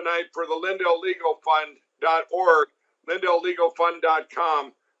here tonight for the LindellLegalFund.org,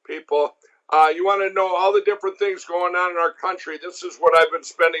 LindellLegalFund.com, people. You want to know all the different things going on in our country. This is what I've been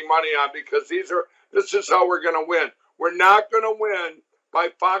spending money on, because this is how we're going to win. We're not going to win by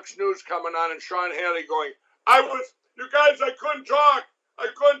Fox News coming on and Sean Hannity going, you guys, I couldn't talk. I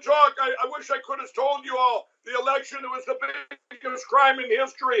wish I could have told you all the election was the biggest crime in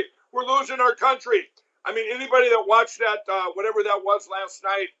history. We're losing our country. I mean, anybody that watched that, whatever that was last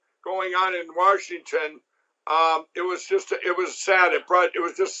night going on in Washington, it was sad. It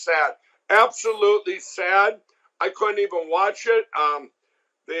was just sad. Absolutely sad. I couldn't even watch it. I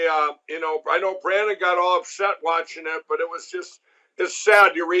know Brannon got all upset watching it, but it's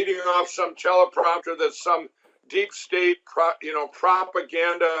sad. You're reading off some teleprompter that some deep state,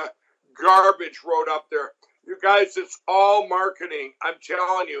 propaganda garbage wrote up there. You guys, it's all marketing. I'm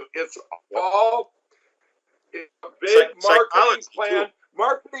telling you, it's a big marketing plan.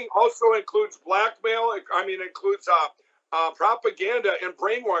 Marketing also includes blackmail. Includes propaganda and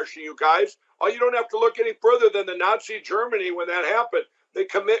brainwashing. You guys, you don't have to look any further than the Nazi Germany when that happened. They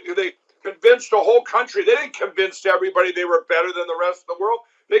convinced the whole country. They didn't convince everybody they were better than the rest of the world.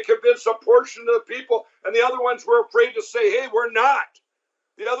 They convinced a portion of the people, and the other ones were afraid to say, "Hey, we're not."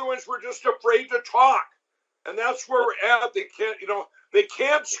 The other ones were just afraid to talk, and that's where we're at. They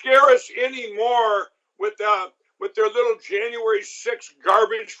can't scare us anymore with their little January 6th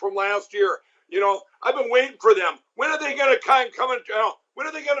garbage from last year. I've been waiting for them. When are they going to come and when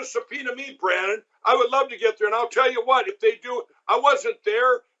are they going to subpoena me, Brannon? I would love to get there, and I'll tell you what. If they do, I wasn't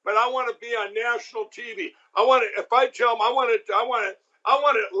there, but I want to be on national TV. If I tell them, I want it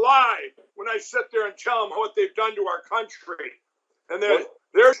live when I sit there and tell them what they've done to our country. And then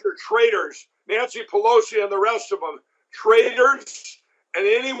there's your traitors, Nancy Pelosi and the rest of them, traitors. And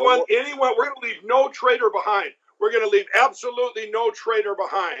anyone, we're going to leave no traitor behind. We're going to leave absolutely no traitor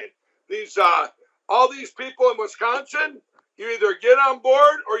behind. All these people in Wisconsin, you either get on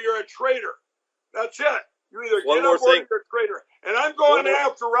board or you're a traitor. That's it. You either get on board or you're a traitor. And I'm going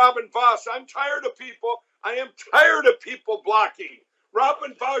after Robin Voss. I'm tired of people. I am tired of people blocking.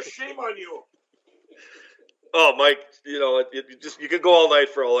 Robin Voss, shame on you. Oh, Mike, you can go all night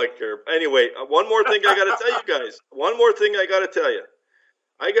for all I care. Anyway, one more thing I got to tell you guys. One more thing I got to tell you.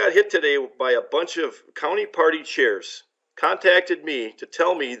 I got hit today by a bunch of county party chairs. Contacted me to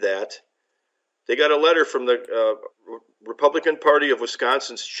tell me that they got a letter from the Republican Party of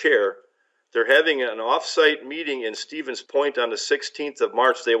Wisconsin's chair. They're having an off-site meeting in Stevens Point on the 16th of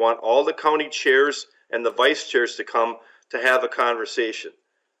March. They want all the county chairs and the vice chairs to come to have a conversation.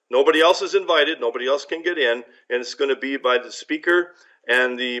 Nobody else is invited. Nobody else can get in. And it's going to be by the Speaker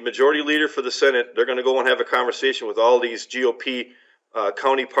and the Majority Leader for the Senate. They're going to go and have a conversation with all these GOP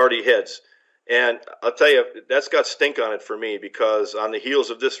county party heads. And I'll tell you, that's got stink on it for me, because on the heels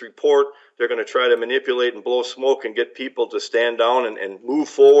of this report, they're going to try to manipulate and blow smoke and get people to stand down and move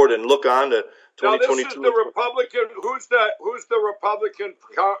forward and look on to 2022. Now, this is the Republican. Who's the Republican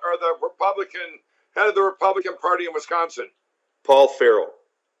or the Republican head of the Republican Party in Wisconsin? Paul Farrell.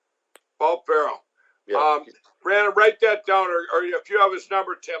 Paul Farrell. Yeah. Brannon, write that down, or if you have his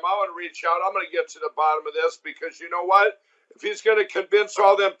number, Tim, I want to reach out. I'm going to get to the bottom of this, because you know what? If he's going to convince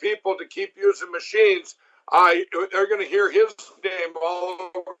all them people to keep using machines, they're going to hear his name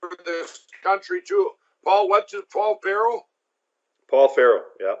all over this country too. Paul, what's his Paul Farrell? Paul Farrell,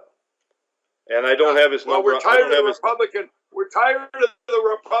 yeah. And I don't have his number. We're tired of the Republican. We're tired of the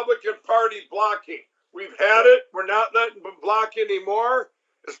Republican Party blocking. We've had it. We're not letting them block anymore.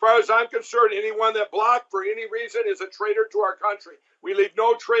 As far as I'm concerned, anyone that blocked for any reason is a traitor to our country. We leave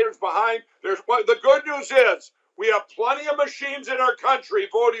no traitors behind. The good news is we have plenty of machines in our country,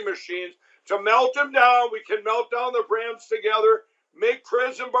 voting machines, to melt them down. We can melt down the brands together, make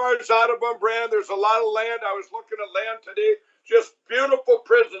prison bars out of them, Brand. There's a lot of land. I was looking at land today, just beautiful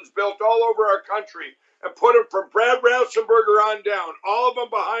prisons built all over our country, and put them from Brad Raffensperger on down, all of them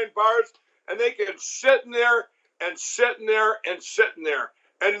behind bars, and they can sit in there and sit in there and sit in there.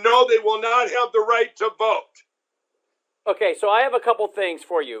 And no, they will not have the right to vote. Okay, so I have a couple things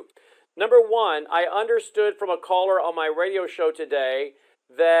for you. Number one, I understood from a caller on my radio show today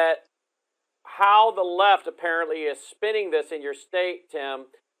that how the left apparently is spinning this in your state, Tim,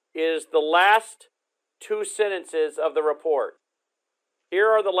 is the last two sentences of the report. Here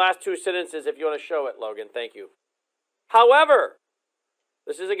are the last two sentences if you want to show it, Logan. Thank you. However,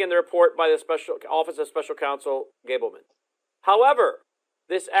 this is again the report by the Special Office of Special Counsel Gableman. However,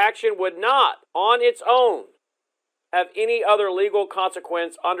 this action would not, on its own, have any other legal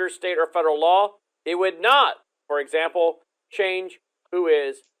consequence under state or federal law. It would not, for example, change who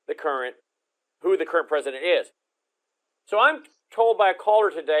the current president is. So I'm told by a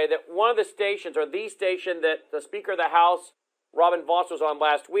caller today that one of the stations, or the station that the Speaker of the House, Robin Vos, was on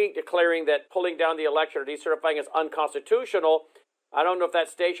last week, declaring that pulling down the election or decertifying is unconstitutional. I don't know if that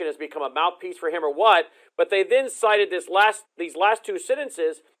station has become a mouthpiece for him or what, but they then cited these last two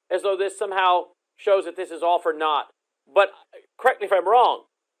sentences as though this somehow shows that this is all for naught. But correct me if I'm wrong.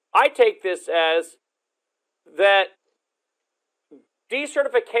 I take this as that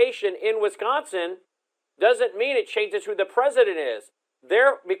decertification in Wisconsin doesn't mean it changes who the president is.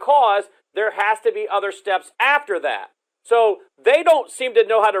 Because there has to be other steps after that. So they don't seem to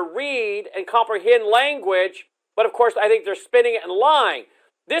know how to read and comprehend language. But of course, I think they're spinning it and lying.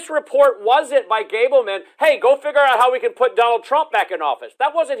 This report wasn't by Gableman, hey, go figure out how we can put Donald Trump back in office.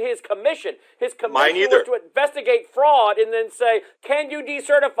 That wasn't his commission. His commission was to investigate fraud and then say, can you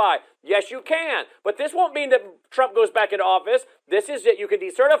decertify? Yes, you can. But this won't mean that Trump goes back into office. This is that you can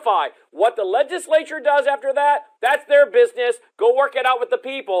decertify. What the legislature does after that, that's their business. Go work it out with the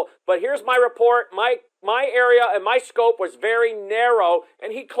people. But here's my report. My area and my scope was very narrow,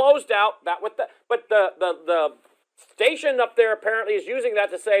 and he closed out that with the station up there apparently is using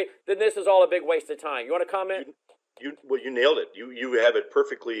that to say that this is all a big waste of time. You want to comment? You nailed it. You have it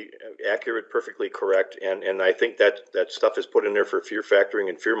perfectly accurate, perfectly correct, and I think that stuff is put in there for fear factoring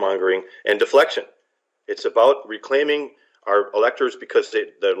and fear mongering and deflection. It's about reclaiming our electors because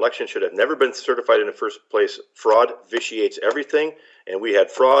the election should have never been certified in the first place. Fraud vitiates everything, and we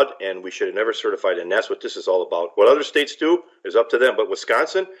had fraud, and we should have never certified, and that's what this is all about. What other states do is up to them, but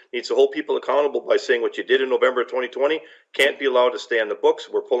Wisconsin needs to hold people accountable by saying what you did in November of 2020 can't be allowed to stay on the books.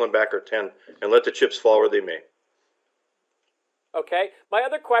 We're pulling back our 10 and let the chips fall where they may. Okay. My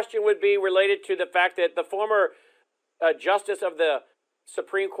other question would be related to the fact that the former Justice of the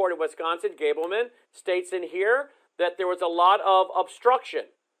Supreme Court of Wisconsin, Gableman, states in here that there was a lot of obstruction.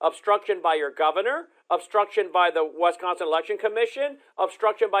 Obstruction by your governor, obstruction by the Wisconsin Election Commission,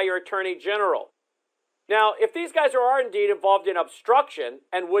 obstruction by your attorney general. Now, if these guys are indeed involved in obstruction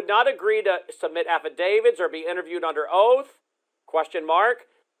and would not agree to submit affidavits or be interviewed under oath,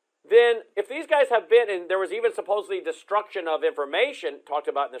 then if these guys have been, and there was even supposedly destruction of information talked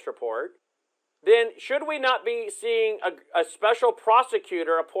about in this report, then should we not be seeing a special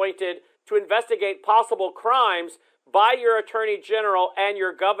prosecutor appointed to investigate possible crimes by your attorney general and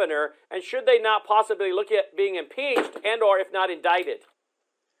your governor, and should they not possibly look at being impeached and or if not indicted?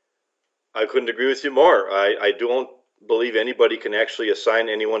 I couldn't agree with you more. I don't believe anybody can actually assign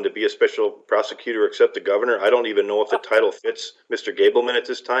anyone to be a special prosecutor except the governor. I don't even know if the title fits Mr. Gableman at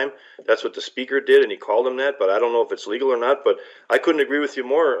this time. That's what the speaker did, and he called him that, but I don't know if it's legal or not. But I couldn't agree with you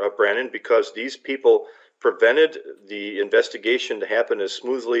more, Brannon, because these people prevented the investigation to happen as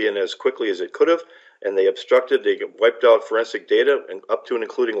smoothly and as quickly as it could have. and they obstructed. They wiped out forensic data and up to and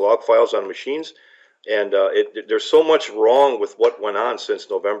including log files on machines. And there's so much wrong with what went on since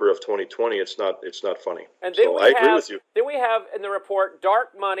November of 2020. It's not funny. And then so I agree with you. Then we have in the report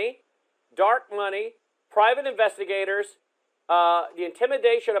dark money, private investigators, the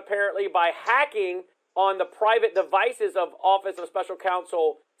intimidation apparently by hacking on the private devices of Office of Special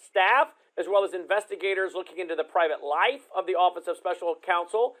Counsel staff, as well as investigators looking into the private life of the Office of Special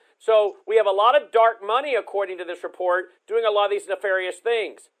Counsel. So we have a lot of dark money, according to this report, doing a lot of these nefarious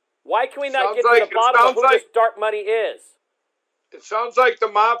things. Why can we not get to the bottom of who this dark money is? It sounds like the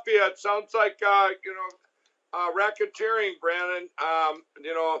mafia. It sounds like racketeering, Brannon.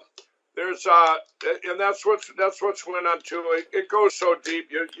 There's and that's what's went on too. It goes so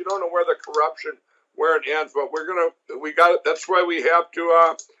deep. You don't know where the corruption, where it ends. But we got it. That's why we have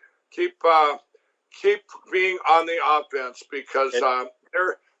to keep being on the offense, because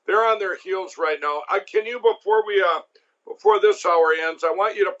they're on their heels right now. Can you, before this hour ends, I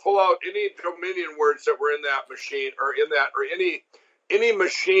want you to pull out any Dominion words that were in that machine, or any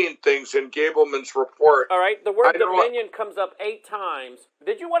machine things in Gableman's report. All right, the word Dominion comes up 8 times.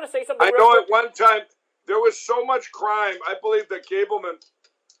 Did you want to say something? I know at one time there was so much crime. I believe that Gableman,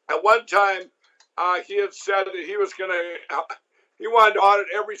 at one time, he had said that he wanted to audit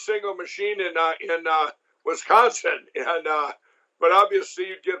every single machine in Wisconsin, and but obviously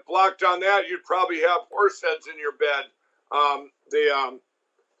you'd get blocked on that. You'd probably have horse heads in your bed.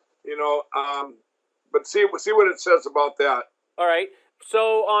 But see what it says about that. All right.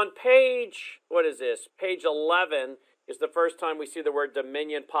 So on page 11 is the first time we see the word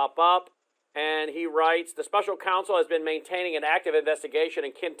Dominion pop up. And he writes, the special counsel has been maintaining an active investigation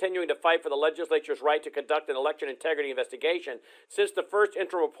and continuing to fight for the legislature's right to conduct an election integrity investigation. Since the first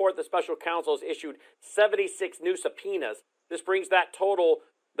interim report, the special counsel has issued 76 new subpoenas. This brings the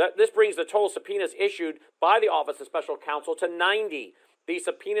total subpoenas issued by the Office of Special Counsel to 90. These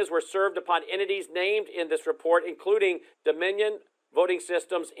subpoenas were served upon entities named in this report, including Dominion Voting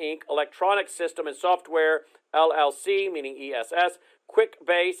Systems, Inc., Electronic System and Software, LLC, meaning ESS,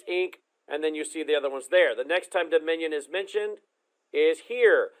 QuickBase, Inc., and then you see the other ones there. The next time Dominion is mentioned is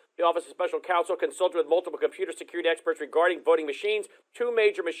here. The Office of Special Counsel consulted with multiple computer security experts regarding voting machines. 2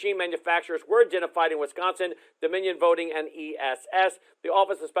 major machine manufacturers were identified in Wisconsin, Dominion Voting and ESS. The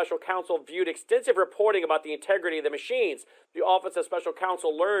Office of Special Counsel viewed extensive reporting about the integrity of the machines. The Office of Special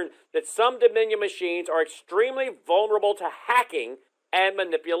Counsel learned that some Dominion machines are extremely vulnerable to hacking and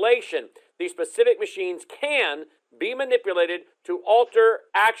manipulation. These specific machines can be manipulated to alter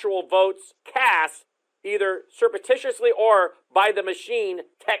actual votes cast either surreptitiously or by the machine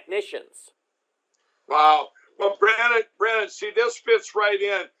technicians. Wow. Well, Brannon, see, this fits right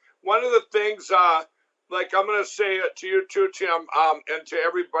in. One of the things, like I'm going to say it to you too, Tim, and to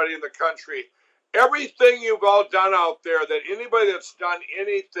everybody in the country, everything you've all done out there, that anybody that's done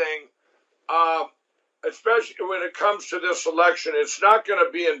anything, especially when it comes to this election, it's not going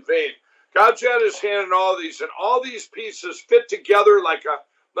to be in vain. God's had his hand in all these, and all these pieces fit together like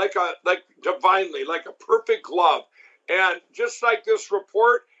divinely, like a perfect glove. And just like this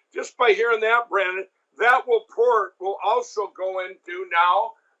report, just by hearing that, Brannon, that report will also go into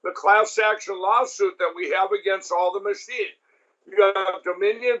now the class action lawsuit that we have against all the machines. You have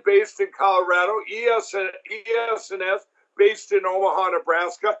Dominion based in Colorado, ES&S based in Omaha,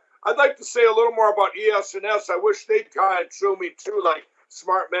 Nebraska. I'd like to say a little more about ES&S. I wish they'd kind of show me too, like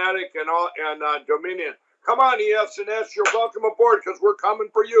Smartmatic and Dominion. Come on, ES&S, you're welcome aboard, because we're coming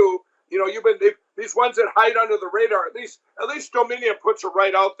for you. You know, these ones that hide under the radar. At least Dominion puts it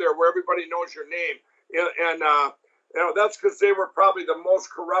right out there where everybody knows your name. And that's because they were probably the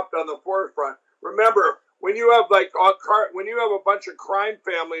most corrupt on the forefront. Remember, when you have a bunch of crime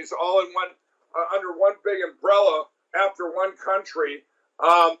families all in one under one big umbrella after one country,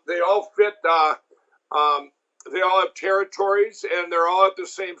 they all fit. They all have territories, and they're all at the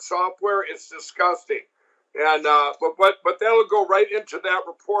same software. It's disgusting. And but that'll go right into that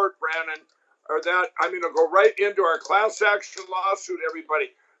report, Brannon, it'll go right into our class action lawsuit,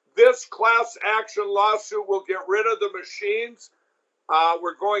 everybody. This class action lawsuit will get rid of the machines.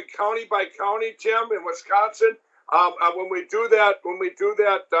 We're going county by county, Tim, in Wisconsin. When we do that,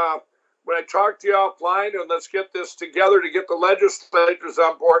 when I talk to you offline, and let's get this together to get the legislators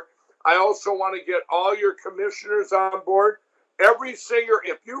on board. I also want to get all your commissioners on board. Every single,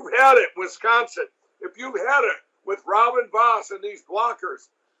 if you've had it, Wisconsin, if you've had it with Robin Voss and these blockers,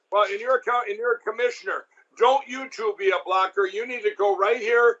 well, in your commissioner, don't you two be a blocker. You need to go right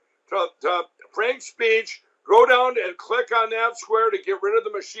here to Frank's speech, go down and click on that square to get rid of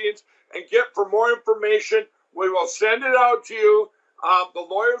the machines and get for more information. We will send it out to you. The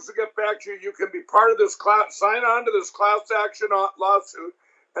lawyers will get back to you. You can be part of this class, sign on to this class action lawsuit.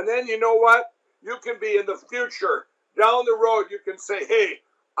 And then you know what? You can be in the future, down the road, you can say, hey,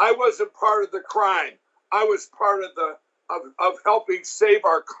 I wasn't part of the crime. I was part of of helping save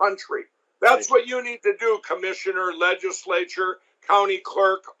our country. That's what you need to do, commissioner, legislature, county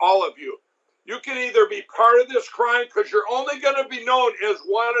clerk, all of you. You can either be part of this crime because you're only going to be known as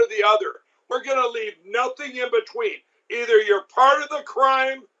one or the other. We're going to leave nothing in between. Either you're part of the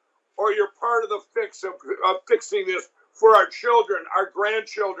crime or you're part of the fix of fixing this for our children, our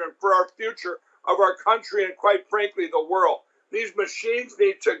grandchildren, for our future of our country and, quite frankly, the world. These machines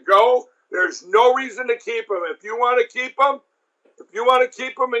need to go. There's no reason to keep them. If you want to keep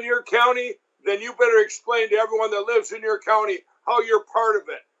them in your county, then you better explain to everyone that lives in your county how you're part of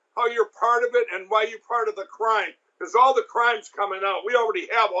it, and why you're part of the crime. Because all the crimes coming out, we already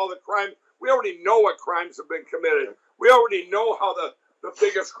have all the crime. We already know what crimes have been committed. We already know how the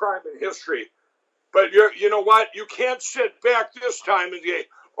biggest crime in history. But you know what? You can't sit back this time and say,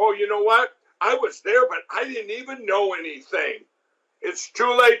 oh, you know what? I was there, but I didn't even know anything. It's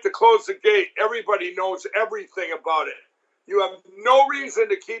too late to close the gate. Everybody knows everything about it. You have no reason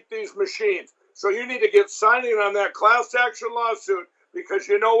to keep these machines. So you need to get signing on that class action lawsuit, because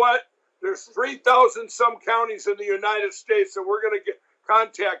you know what? There's 3,000 some counties in the United States, and we're going to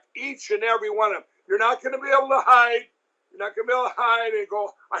contact each and every one of them. You're not going to be able to hide. You're not going to be able to hide and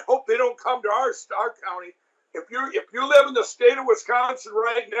go, I hope they don't come to our county. If you live in the state of Wisconsin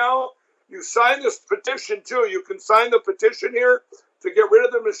right now, you sign this petition too. You can sign the petition here to get rid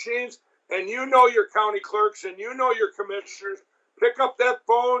of the machines, and you know your county clerks and you know your commissioners. Pick up that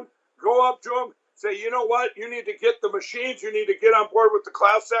phone, go up to them, say, you know what? You need to get the machines. You need to get on board with the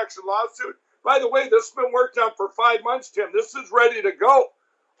class action lawsuit. By the way, this has been worked on for 5 months, Tim. This is ready to go.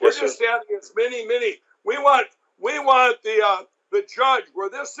 We're just adding as many. We want the judge, where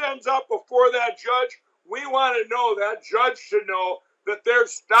this ends up before that judge. We want to know, that judge should know that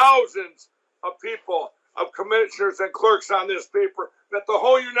there's thousands of people, of commissioners and clerks on this paper, that the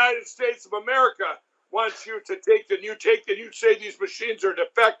whole United States of America wants you to take, and you say these machines are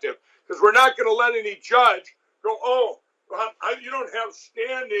defective, because we're not going to let any judge go, oh, you don't have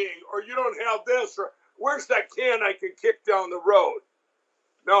standing, or you don't have this, or where's that can I can kick down the road?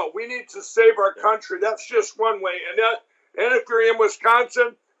 No, we need to save our country. That's just one way. And if you're in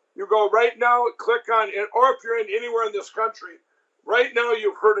Wisconsin, you go right now, click on it, or if you're in anywhere in this country, right now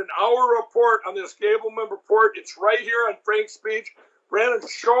you've heard an hour report on this Gableman report. It's right here on Frank's speech. Brannon,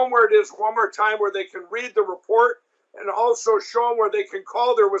 show them where it is one more time, where they can read the report, and also show them where they can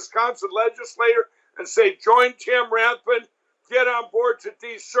call their Wisconsin legislator and say, join Tim Ramthun, get on board to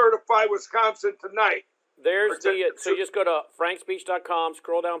decertify Wisconsin tonight. There's so you just go to frankspeech.com,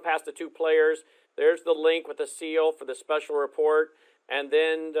 scroll down past the two players. There's the link with the seal for the special report. And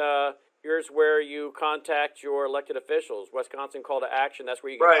then here's where you contact your elected officials. Wisconsin call to action. That's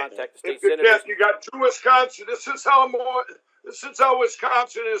where you can contact the state senators. You got two Wisconsin. This is how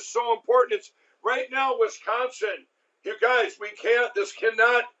Wisconsin is so important. It's right now, Wisconsin. You guys, we're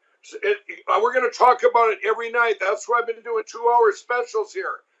going to talk about it every night. That's why I've been doing 2-hour specials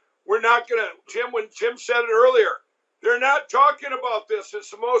here. We're not going to, when Tim said it earlier, they're not talking about this. It's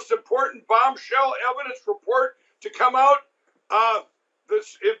the most important bombshell evidence report to come out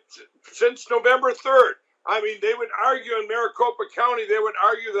since November 3rd. I mean, they would argue in Maricopa County, they would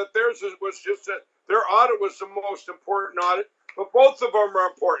argue that theirs was just that their audit was the most important audit, but both of them are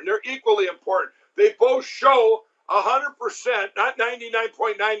important. They're equally important. They both show 100%, not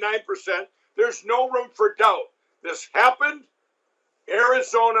 99.99%. There's no room for doubt. This happened.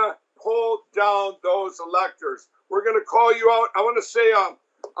 Arizona pulled down those electors. We're going to call you out. I want to say, I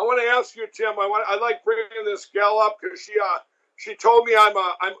want to ask you, Tim. I like bringing this gal up because she told me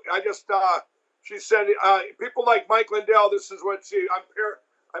she said people like Mike Lindell. This is what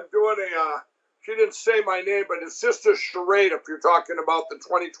I'm doing she didn't say my name, but it's just a charade if you're talking about the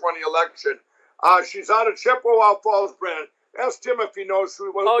 2020 election. She's out of Chippewa Falls, Brannon. Ask Tim if he knows who.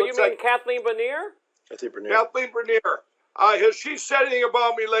 You mean Kathleen Bernier? Kathleen Bernier. Has she said anything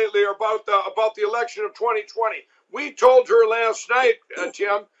about me lately, or about the election of 2020? We told her last night,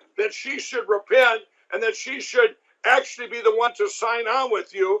 Tim, that she should repent and that she should actually be the one to sign on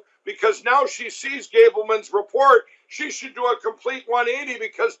with you, because now she sees Gableman's report. She should do a complete 180,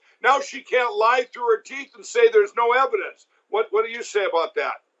 because now she can't lie through her teeth and say there's no evidence. What do you say about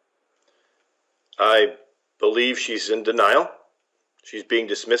that? I believe she's in denial. She's being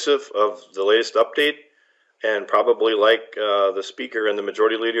dismissive of the latest update. And probably like the speaker and the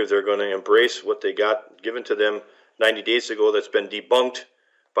majority leader, they're going to embrace what they got given to them 90 days ago that's been debunked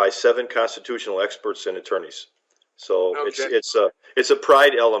by 7 constitutional experts and attorneys. So Okay. it's a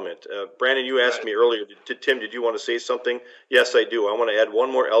pride element. Brandon, you asked me earlier, Tim, did you want to say something? Yes, I do. I want to add one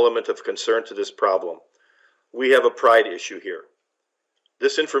more element of concern to this problem. We have a pride issue here.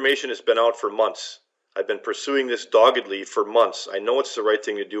 This information has been out for months. I've been pursuing this doggedly for months. I know it's the right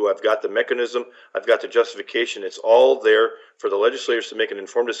thing to do. I've got the mechanism. I've got the justification. It's all there for the legislators to make an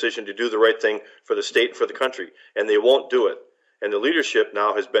informed decision to do the right thing for the state and for the country. And they won't do it. And the leadership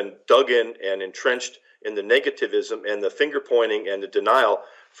now has been dug in and entrenched in the negativism and the finger pointing and the denial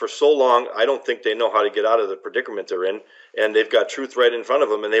for so long. I don't think they know how to get out of the predicament they're in. And they've got truth right in front of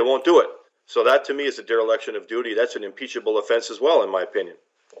them and they won't do it. So that to me is a dereliction of duty. That's an impeachable offense as well, in my opinion.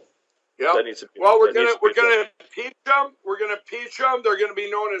 Yeah. Well, we're gonna impeach them. We're gonna impeach them. They're gonna be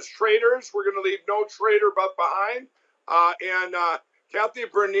known as traitors. We're gonna leave no traitor but behind. Kathy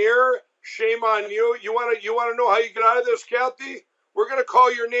Bernier, shame on you. You wanna know how you get out of this, Kathy? We're gonna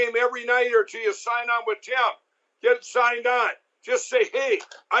call your name every night or till you sign on with Tim. Get it signed on. Just say, hey,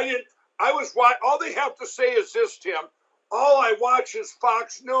 all they have to say is this, Tim. All I watch is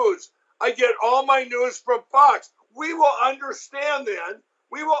Fox News. I get all my news from Fox. We will understand then.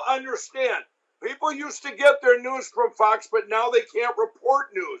 We will understand. People used to get their news from Fox, but now they can't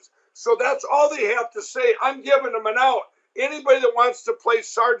report news. So that's all they have to say. I'm giving them an out. Anybody that wants to play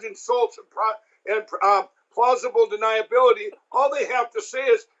Sergeant Schultz and plausible deniability, all they have to say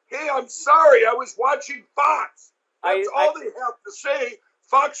is, hey, I'm sorry, I was watching Fox. That's all they have to say.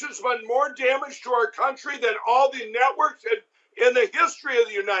 Fox has done more damage to our country than all the networks in the history of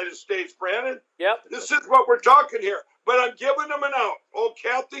the United States, Brannon. Yep. This is what we're talking here. But I'm giving them an out. Oh,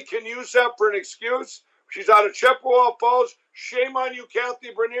 Kathy can use that for an excuse. She's out of Chippewa Falls. Shame on you,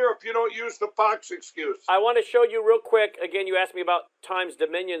 Kathy Bernier, if you don't use the Fox excuse. I want to show you real quick. Again, you asked me about times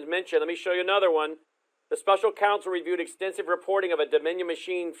Dominion's mentioned. Let me show you another one. The special counsel reviewed extensive reporting of a Dominion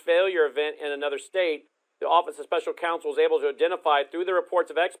machine failure event in another state. The Office of Special Counsel was able to identify through the reports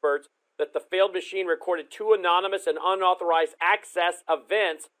of experts that the failed machine recorded 2 anonymous and unauthorized access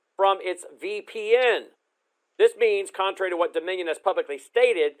events from its VPN. This means, contrary to what Dominion has publicly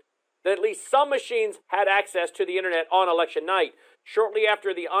stated, that at least some machines had access to the internet on election night. Shortly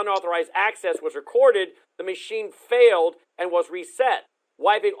after the unauthorized access was recorded, the machine failed and was reset,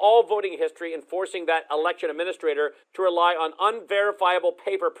 wiping all voting history and forcing that election administrator to rely on unverifiable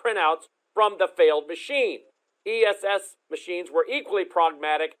paper printouts from the failed machine. ESS machines were equally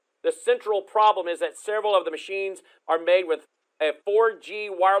pragmatic. The central problem is that several of the machines are made with a 4G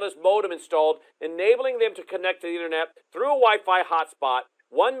wireless modem installed, enabling them to connect to the internet through a Wi-Fi hotspot.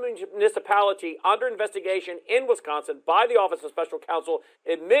 One municipality under investigation in Wisconsin by the Office of Special Counsel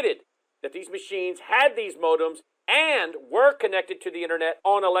admitted that these machines had these modems and were connected to the internet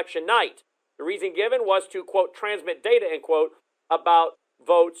on election night. The reason given was to, quote, transmit data, end quote, about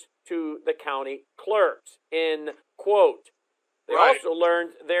votes to the county clerks, end quote. They also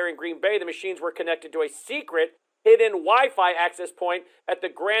learned there in Green Bay the machines were connected to a secret hidden Wi-Fi access point at the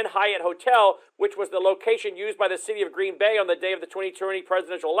Grand Hyatt Hotel, which was the location used by the city of Green Bay on the day of the 2020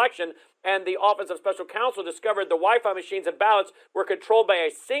 presidential election. And the Office of Special Counsel discovered the Wi-Fi machines and ballots were controlled by a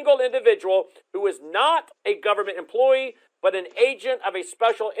single individual who was not a government employee, but an agent of a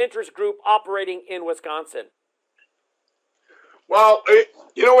special interest group operating in Wisconsin. Well,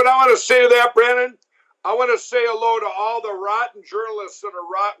 you know what I want to say to that, Brannon? I want to say hello to all the rotten journalists that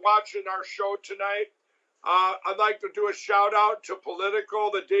are watching our show tonight. I'd like to do a shout out to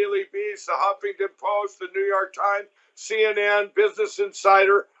Politico, the Daily Beast, the Huffington Post, the New York Times, CNN, Business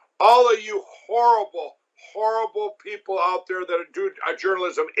Insider, all of you horrible, horrible people out there that do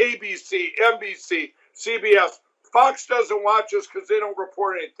journalism, ABC, NBC, CBS. Fox doesn't watch us because they don't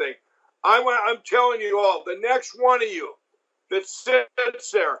report anything. I'm telling you all, the next one of you that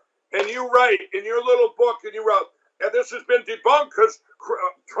sits there and you write in your little book and you wrote, and this has been debunked because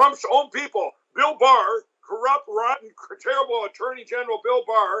Trump's own people, Bill Barr, corrupt, rotten, terrible Attorney General Bill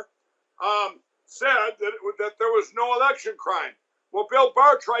Barr, said that there was no election crime. Well, Bill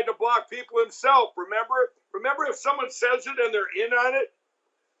Barr tried to block people himself. Remember, if someone says it and they're in on it,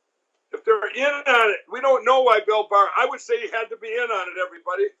 if they're in on it, we don't know why Bill Barr. I would say he had to be in on it.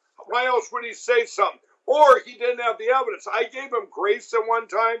 Everybody, why else would he say something? Or he didn't have the evidence. I gave him grace at one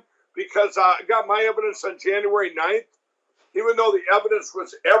time because I got my evidence on January 9th, even though the evidence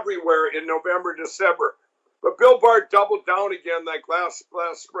was everywhere in November, December. But Bill Barr doubled down again like last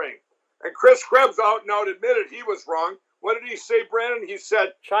spring. And Chris Krebs out and out admitted he was wrong. What did he say, Brannon? He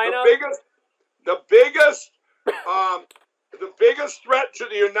said China? the biggest threat to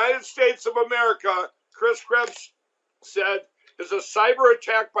the United States of America, Chris Krebs said, is a cyber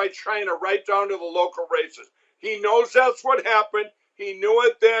attack by China right down to the local races. He knows that's what happened. He knew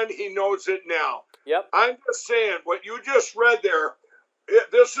it then. He knows it now. Yep. I'm just saying what you just read there.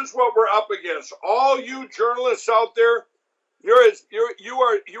 This is what we're up against. All you journalists out there, you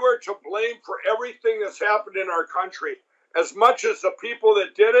are to blame for everything that's happened in our country, as much as the people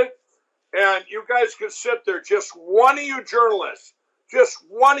that did it. And you guys can sit there, just one of you journalists, just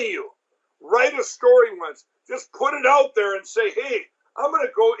one of you, write a story once. Just put it out there and say, hey, I'm going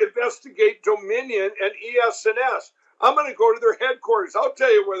to go investigate Dominion and ES&S. I'm going to go to their headquarters. I'll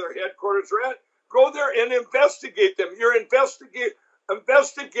tell you where their headquarters are at. Go there and investigate them. You're investigative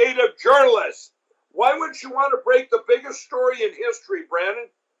journalists. Why wouldn't you want to break the biggest story in history, Brannon?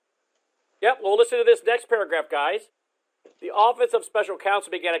 Yep, well, listen to this next paragraph, guys. The Office of Special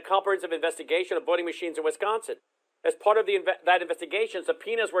Counsel began a comprehensive investigation of voting machines in Wisconsin. As part of that investigation,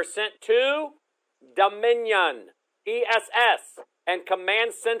 subpoenas were sent to Dominion, ESS, and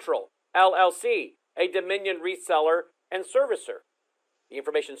Command Central, LLC, a Dominion reseller and servicer. The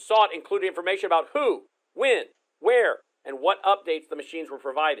information sought included information about who, when, where, and what updates the machines were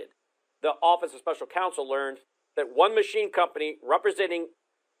provided. The Office of Special Counsel learned that one machine company representative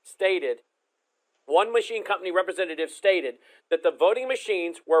stated that the voting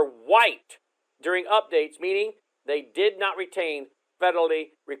machines were white during updates, meaning they did not retain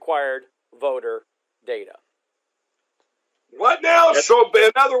federally required voter data. What now? So,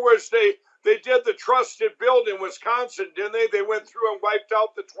 in other words, they did the trusted build in Wisconsin, didn't they? They went through and wiped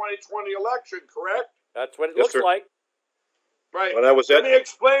out the 2020 election, correct? That's what it looks like. Right. Well, that was Let me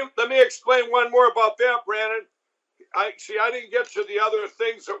explain one more about that, Brannon. I didn't get to the other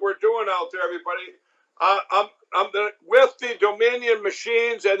things that we're doing out there, everybody. With the Dominion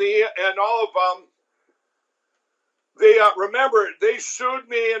machines and all of them. Remember, they sued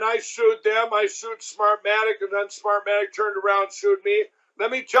me and I sued them. I sued Smartmatic, and then Smartmatic turned around and sued me.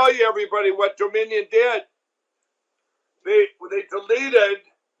 Let me tell you, everybody, what Dominion did. They deleted.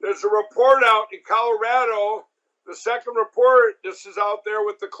 There's a report out in Colorado. The second report, this is out there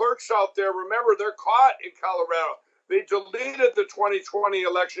with the clerks out there. Remember, they're caught in Colorado. They deleted the 2020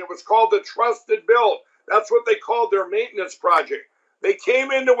 election. It was called the Trusted Build. That's what they called their maintenance project. They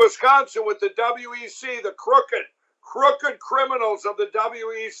came into Wisconsin with the WEC, the crooked criminals of the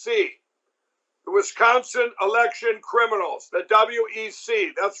WEC, the Wisconsin Election Criminals, the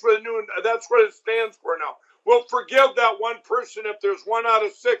WEC. That's what it stands for now. We'll forgive that one person if there's 1 out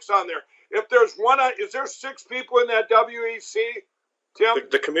of 6 on there. If there's is there 6 people in that WEC, Tim?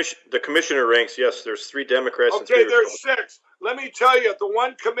 The commissioner ranks, yes, there's 3 Democrats and 3 Okay, Republicans. there's 6. Let me tell you, the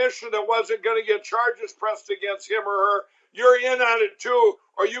one commissioner that wasn't going to get charges pressed against him or her, you're in on it too,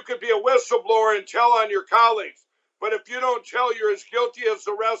 or you could be a whistleblower and tell on your colleagues. But if you don't tell, you're as guilty as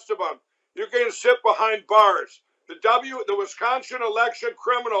the rest of them. You're going to sit behind bars. The Wisconsin election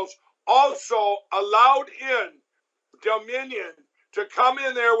criminals also allowed in Dominion to come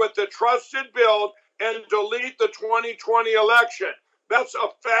in there with the trusted build and delete the 2020 election. That's a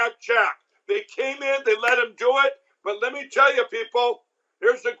fact check. They came in, they let them do it. But let me tell you, people,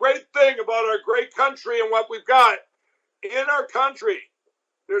 here's the great thing about our great country and what we've got. In our country,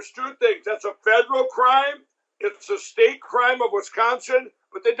 there's 2 things. That's a federal crime. It's a state crime of Wisconsin.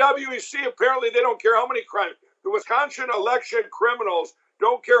 But the WEC, apparently, they don't care how many crimes. The Wisconsin election criminals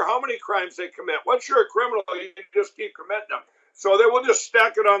don't care how many crimes they commit. Once you're a criminal, you just keep committing them. So they will just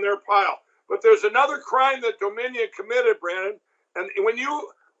stack it on their pile. But there's another crime that Dominion committed, Brannon. And when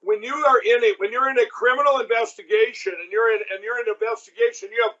you're in a criminal investigation and you're in an investigation,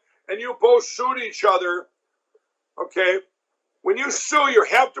 you both sued each other. Okay, when you sue, you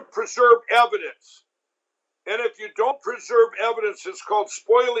have to preserve evidence. And if you don't preserve evidence, it's called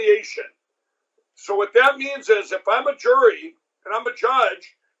spoliation. So what that means is if I'm a jury and I'm a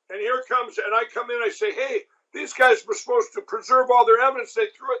judge, and I come in, I say, hey, these guys were supposed to preserve all their evidence. They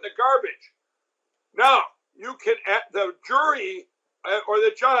threw it in the garbage. Now, the jury or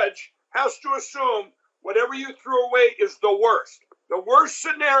the judge has to assume whatever you threw away is the worst. The worst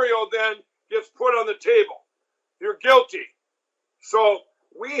scenario then gets put on the table. You're guilty. So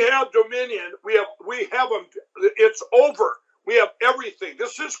we have Dominion. We have them. It's over. We have everything.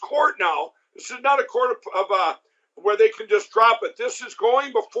 This is court now. This is not a court of where they can just drop it. This is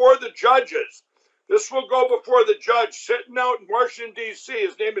going before the judges. This will go before the judge sitting out in Washington, D.C.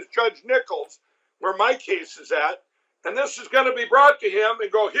 His name is Judge Nichols, where my case is at. And this is going to be brought to him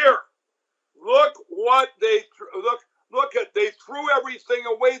and go, here, look what they they threw everything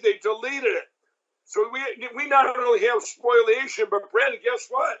away. They deleted it. So we not only have spoliation, but Brandon, guess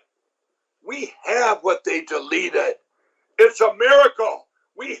what? We have what they deleted. It's a miracle.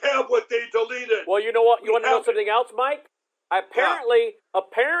 We have what they deleted. Well, you know what? You want to know something else, Mike? Apparently,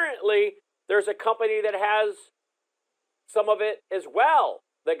 there's a company that has some of it as well.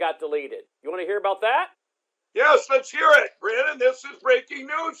 that got deleted. You want to hear about that? Yes, let's hear it, Brannon. This is breaking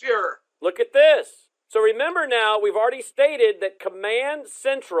news here. Look at this. So remember now, we've already stated that Command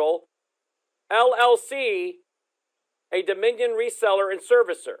Central, LLC, a Dominion reseller and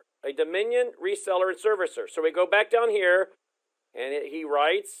servicer. A Dominion reseller and servicer. So we go back down here, and he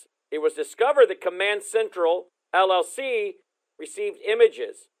writes, it was discovered that Command Central, LLC, received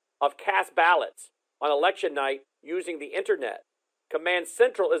images of cast ballots on election night using the internet. Command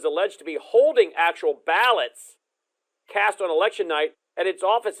Central is alleged to be holding actual ballots cast on election night at its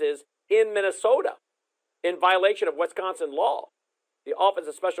offices in Minnesota in violation of Wisconsin law. The Office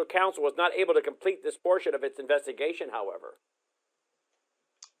of Special Counsel was not able to complete this portion of its investigation, however.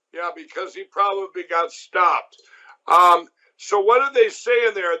 Yeah, because he probably got stopped. So what are they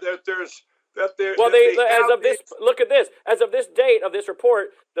saying there? That there's that there. Well, that as of this, look at this. As of this date of this report,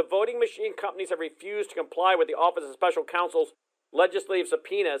 the voting machine companies have refused to comply with the Office of Special Counsel's legislative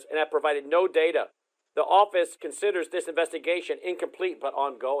subpoenas and have provided no data. The office considers this investigation incomplete but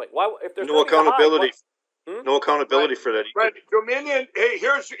ongoing. Why, if there's no accountability, no accountability right, for that. Right, Dominion. Hey,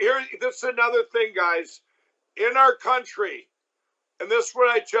 here. This is another thing, guys. In our country, and this is what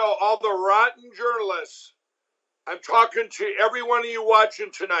I tell all the rotten journalists. I'm talking to every one of you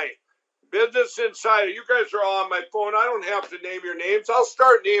watching tonight. Business Insider, you guys are all on my phone. I don't have to name your names. I'll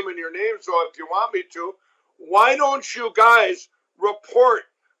start naming your names, though, if you want me to. Why don't you guys report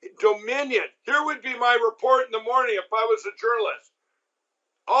Dominion? Here would be my report in the morning if I was a journalist.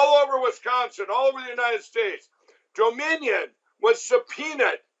 All over Wisconsin, all over the United States. Dominion was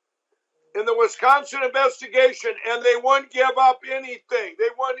subpoenaed in the Wisconsin investigation, and they wouldn't give up anything.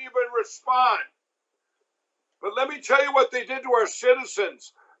 They wouldn't even respond. But let me tell you what they did to our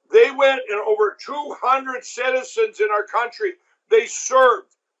citizens. They went, and over 200 citizens in our country, they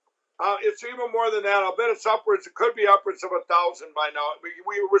served. It's even more than that. I'll bet it's upwards. It could be upwards of 1,000 by now.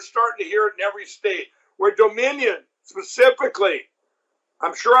 We were starting to hear it in every state. Where Dominion, specifically,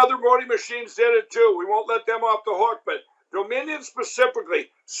 I'm sure other voting machines did it too. We won't let them off the hook. But Dominion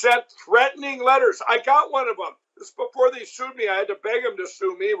specifically sent threatening letters. I got one of them. This is before they sued me. I had to beg them to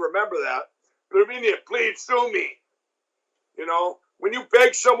sue me. Remember that. Dominion, please sue me. You know, when you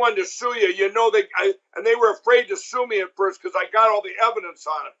beg someone to sue you, you know and they were afraid to sue me at first because I got all the evidence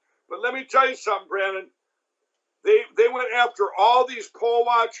on it. But let me tell you something, Brannon. They went after all these poll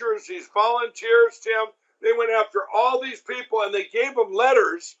watchers, these volunteers, Tim. They went after all these people, and they gave them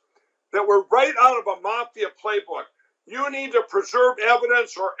letters that were right out of a mafia playbook. You need to preserve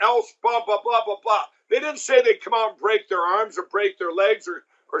evidence or else blah, blah, blah, blah, blah. They didn't say they'd come out and break their arms or break their legs or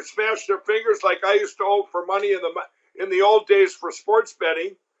smash their fingers like I used to owe for money in the old days for sports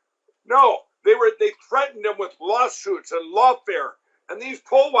betting. No, they threatened them with lawsuits and lawfare. And these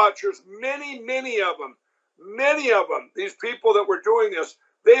poll watchers, many of them, these people that were doing this,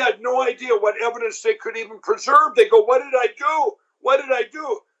 they had no idea what evidence they could even preserve. They go, what did I do? What did I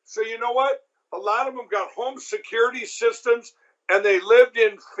do? So you know what? A lot of them got home security systems, and they lived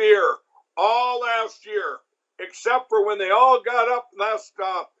in fear all last year, except for when they all got up last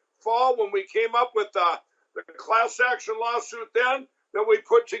fall when we came up with the class action lawsuit then that we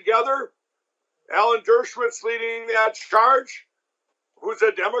put together. Alan Dershowitz leading that charge, who's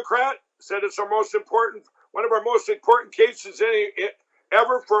a Democrat, said it's one of our most important cases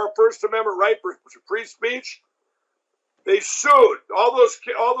ever for our First Amendment right for free speech. They sued all those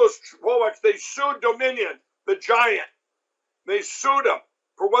poll watchers. They sued Dominion, the giant. They sued them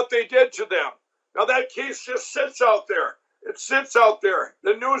for what they did to them. Now that case just sits out there. It sits out there.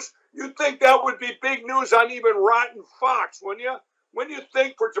 The news. You'd think that would be big news on even rotten Fox, wouldn't you? Wouldn't you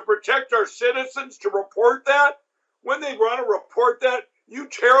think to protect our citizens to report that? When they want to report that, you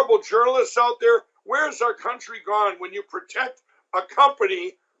terrible journalists out there, where's our country gone when you protect a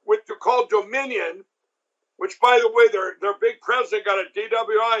company called Dominion, which, by the way, their big president got a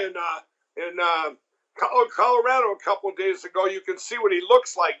DWI in Colorado a couple of days ago. You can see what he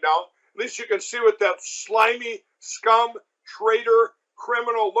looks like now. At least you can see what that slimy scum, traitor,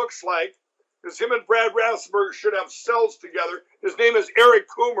 criminal looks like. Because him and Brad Raffensperger should have cells together. His name is Eric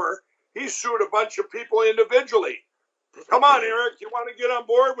Coomer. He sued a bunch of people individually. Come on, Eric, you want to get on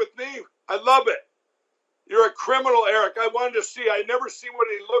board with me? I love it. You're a criminal, Eric. I wanted to see. I never seen what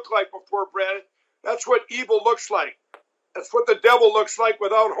he looked like before, Brannon. That's what evil looks like. That's what the devil looks like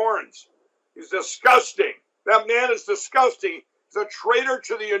without horns. He's disgusting. That man is disgusting. He's a traitor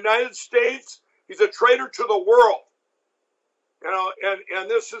to the United States. He's a traitor to the world. You know, and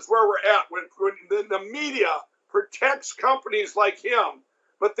this is where we're at. When the media protects companies like him,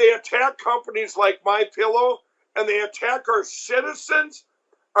 but they attack companies like MyPillow, and they attack our citizens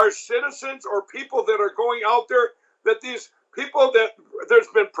or people that are going out there, that these people that there's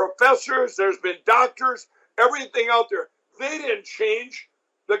been professors, there's been doctors, everything out there. They didn't change.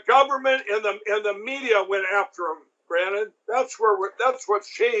 The government and the media went after them, Brannon. That's what's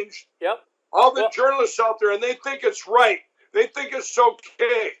changed. Yep. All the journalists out there, and they think it's right. They think it's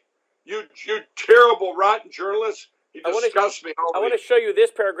okay. You terrible, rotten journalists. You disgust me. I want to show you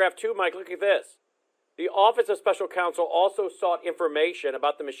this paragraph too, Mike. Look at this. The Office of Special Counsel also sought information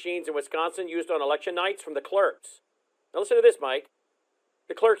about the machines in Wisconsin used on election nights from the clerks. Now listen to this, Mike.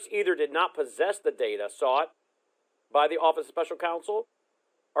 The clerks either did not possess the data sought by the Office of Special Counsel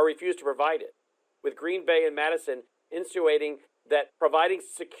or refused to provide it, with Green Bay and Madison insinuating that providing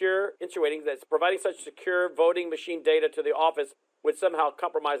such secure voting machine data to the office would somehow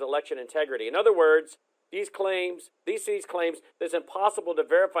compromise election integrity. In other words, these cities claims that it's impossible to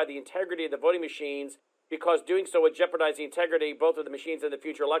verify the integrity of the voting machines because doing so would jeopardize the integrity both of the machines and the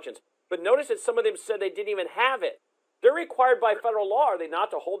future elections. But notice that some of them said they didn't even have it. They're required by federal law, are they not,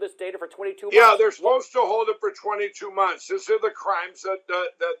 to hold this data for 22 months? Yeah, they're supposed to hold it for 22 months. These are the crimes that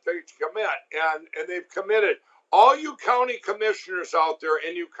they commit, and they've committed. All you county commissioners out there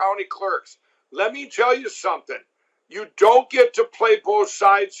and you county clerks, let me tell you something. You don't get to play both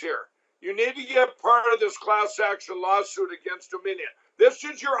sides here. You need to get part of this class action lawsuit against Dominion. This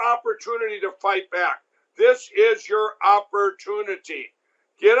is your opportunity to fight back. This is your opportunity.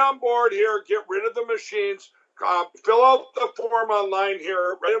 Get on board here. Get rid of the machines. Fill out the form online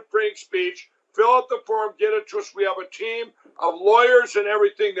here. Write a frank speech. Fill out the form. Get it to us. We have a team of lawyers and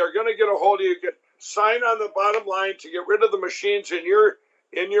everything. They're going to get a hold of you. Sign on the bottom line to get rid of the machines in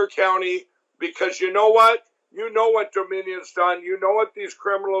your county, because you know what? You know what Dominion's done. You know what these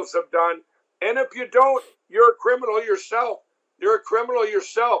criminals have done. And if you don't, you're a criminal yourself. You're a criminal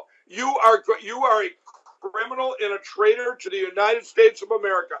yourself. You are a criminal and a traitor to the United States of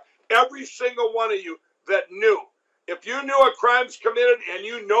America. Every single one of you that knew. If you knew a crime's committed, and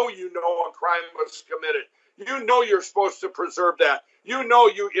you know a crime was committed, you know you're supposed to preserve that. You know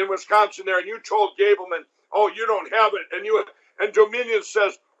you in Wisconsin there, and you told Gableman, oh, you don't have it, and Dominion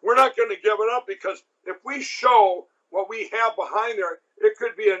says we're not going to give it up, because if we show what we have behind there, it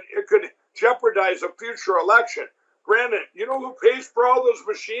could jeopardize a future election. Brannon, you know who pays for all those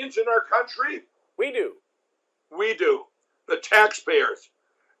machines in our country? We do. We do. The taxpayers.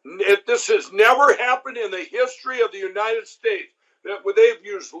 This has never happened in the history of the United States. They've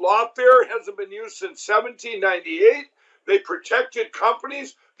used lawfare. It hasn't been used since 1798. They protected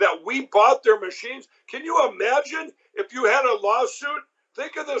companies that we bought their machines. Can you imagine if you had a lawsuit?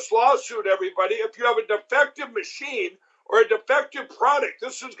 Think of this lawsuit, everybody. If you have a defective machine or a defective product,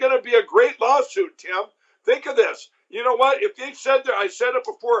 this is going to be a great lawsuit, Tim. Think of this. You know what? If they said I said it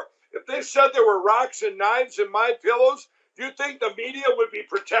before, if they said there were rocks and knives in my pillows, do you think the media would be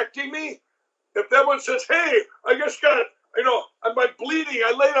protecting me? If someone says, hey, I just got, I'm bleeding,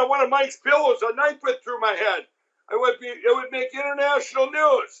 I laid on one of Mike's pillows, a knife went through my head, it would make international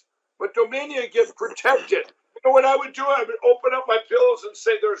news. But Dominion gets protected. You know what I would do? I would open up my pillows and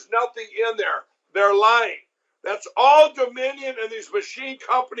say there's nothing in there. They're lying. That's all Dominion and these machine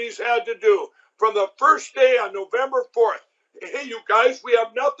companies had to do from the first day on November 4th. Hey, you guys, we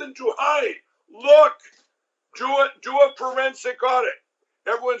have nothing to hide. Look, do a forensic audit.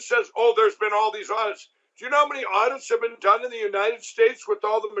 Everyone says, oh, there's been all these audits. Do you know how many audits have been done in the United States with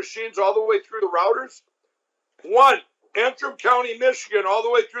all the machines all the way through the routers? One, Antrim County, Michigan, all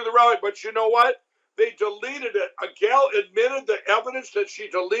the way through the router. But you know what? They deleted it. A gal admitted the evidence that she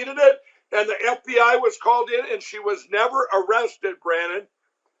deleted it, and the FBI was called in, and she was never arrested, Brannon.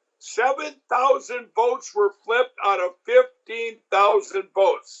 7,000 votes were flipped out of 15,000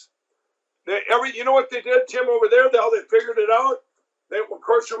 votes. You know what they did, Tim, over there? How they figured it out? Of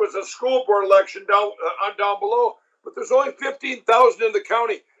course, it was a school board election down below, but there's only 15,000 in the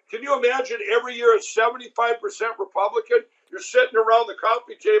county. Can you imagine every year it's 75% Republican? You're sitting around the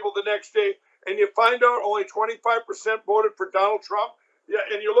coffee table the next day, and you find out only 25% voted for Donald Trump. Yeah,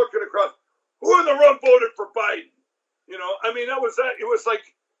 and you're looking across. Who in the room voted for Biden?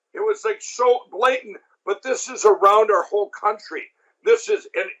 It was like so blatant. But this is around our whole country. This is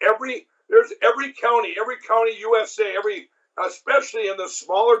there's every county USA, especially in the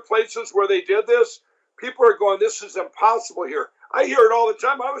smaller places where they did this. People are going, this is impossible here. I hear it all the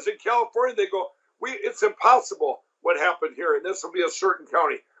time. I was in California. They go, it's impossible what happened here, and this will be a certain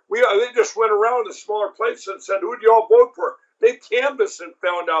county. They just went around the smaller places and said, who do you all vote for? They canvassed and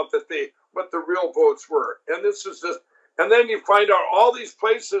found out what the real votes were. And and then you find out all these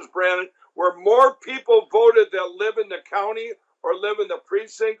places, Brannon, where more people voted that live in the county or live in the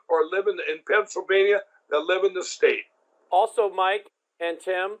precinct or live in Pennsylvania that live in the state. Also, Mike and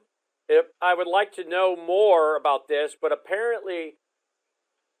Tim, I would like to know more about this, but apparently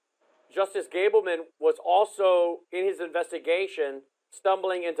Justice Gableman was also, in his investigation,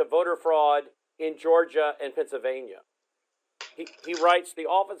 stumbling into voter fraud in Georgia and Pennsylvania. He writes, the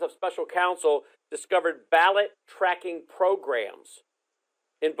Office of Special Counsel discovered ballot tracking programs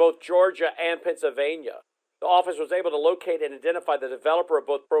in both Georgia and Pennsylvania. The office was able to locate and identify the developer of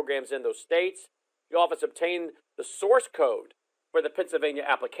both programs in those states. The office obtained the source code for the Pennsylvania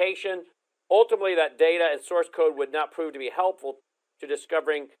application. Ultimately, that data and source code would not prove to be helpful to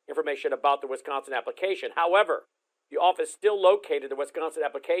discovering information about the Wisconsin application. However, the office still located the Wisconsin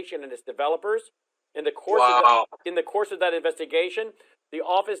application and its developers. In the course of that investigation, the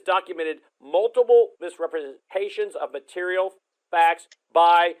office documented multiple misrepresentations of material facts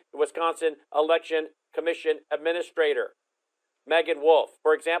by the Wisconsin Election Commission Administrator, Megan Wolf.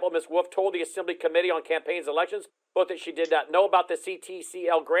 For example, Ms. Wolf told the Assembly Committee on Campaigns and Elections both that she did not know about the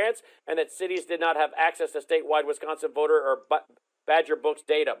CTCL grants and that cities did not have access to statewide Wisconsin voter or Badger Books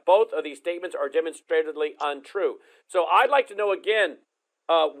data. Both of these statements are demonstrably untrue. So I'd like to know again,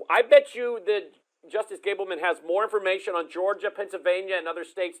 I bet you that Justice Gableman has more information on Georgia, Pennsylvania, and other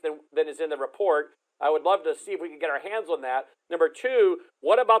states than is in the report. I would love to see if we can get our hands on that. Number two,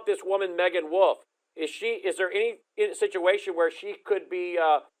 what about this woman, Megan Wolf? Is there any situation where she could be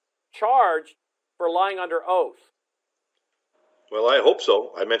charged for lying under oath? Well, I hope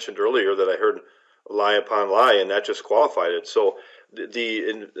so. I mentioned earlier that I heard lie upon lie, and that just qualified it. So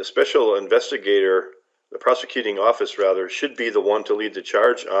the special investigator, the prosecuting office rather, should be the one to lead the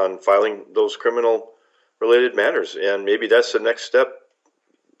charge on filing those criminal-related matters. And maybe that's the next step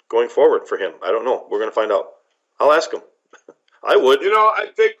going forward for him. I don't know. We're going to find out. I'll ask him. I would. You know, I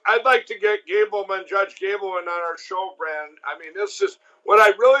think I'd like to get Gableman, Judge Gableman, on our show, Brandon. I mean, this is what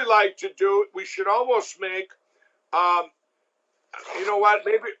I really like to do. We should almost make, you know what,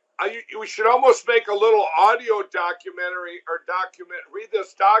 we should almost make a little audio documentary or read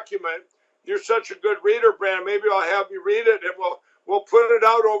this document. You're such a good reader, Brandon. Maybe I'll have you read it, and we'll put it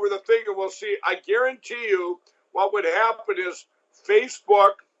out over the thing, and we'll see. I guarantee you what would happen is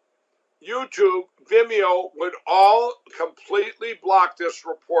Facebook, YouTube, Vimeo would all completely block this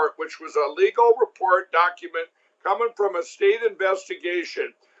report, which was a legal report document coming from a state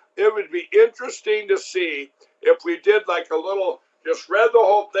investigation. It would be interesting to see if we did like a little, just read the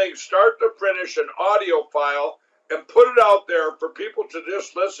whole thing, start to finish, an audio file, and put it out there for people to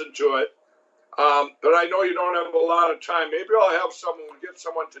just listen to it. But I know you don't have a lot of time. Maybe I'll have get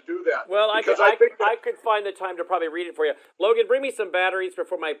someone to do that. Well, I could find the time to probably read it for you. Logan, bring me some batteries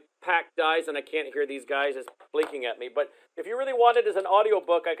before my pack dies and I can't hear these guys just blinking at me. But if you really want it as an audio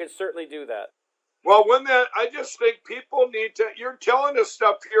book, I could certainly do that. Well, I just think people need to. You're telling us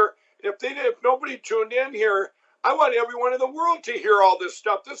stuff here. If nobody tuned in here, I want everyone in the world to hear all this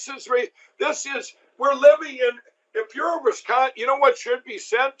stuff. We're living in. If you're a Wisconsin, you know what should be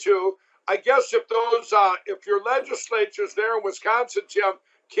sent to. I guess if your legislatures there in Wisconsin, Tim,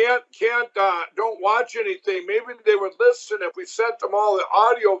 don't watch anything, maybe they would listen if we sent them all the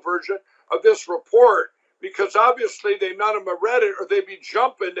audio version of this report, because obviously none of them have read it, or they'd be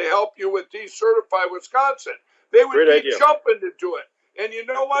jumping to help you with decertify Wisconsin. They would be jumping to do it. And you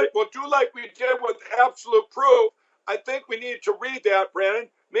know what? We'll do like we did with absolute proof. I think we need to read that, Brannon.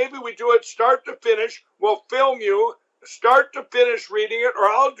 Maybe we do it start to finish. We'll film you. Start to finish reading it, or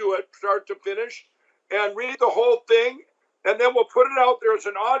I'll do it start to finish and read the whole thing, and then we'll put it out there as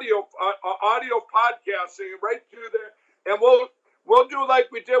an audio podcasting right through there, and we'll do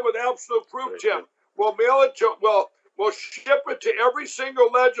like we did with Absolute Proof, Tim. We'll mail it to we'll ship it to every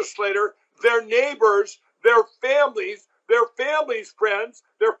single legislator, their neighbors, their families, friends,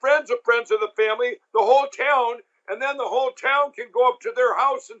 their friends of the family, the whole town, and then the whole town can go up to their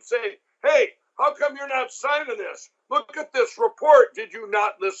house and say, hey, how come you're not signing this? Look at this report. Did you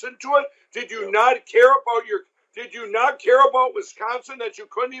not listen to it? Did you not care about Wisconsin, that you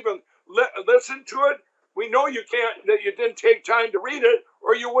couldn't even listen to it? We know you can't, that you didn't take time to read it,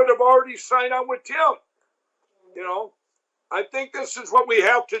 or you would have already signed on with Tim. You know, I think this is what we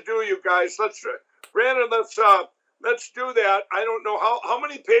have to do, you guys. Brandon, let's do that. I don't know how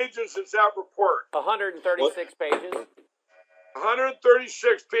many pages is that report? 136 pages.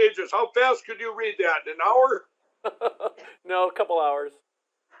 136 pages. How fast could you read that? An hour? No, a couple hours.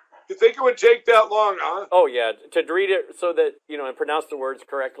 You think it would take that long, huh? Oh, yeah. To read it so that, and pronounce the words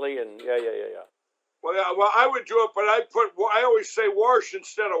correctly. And yeah. Well, I would do it, but I always say wash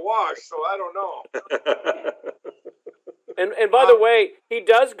instead of wash, so I don't know. and by the way, he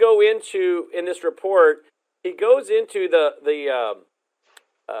does go into, in this report, he goes into the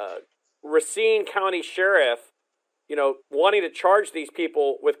Racine County Sheriff. wanting to charge these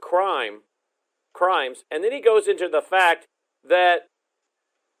people with crimes, and then he goes into the fact that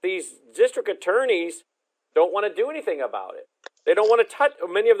these district attorneys don't want to do anything about it. They don't want to touch.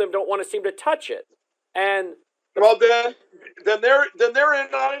 Many of them don't want to seem to touch it. And well, then they're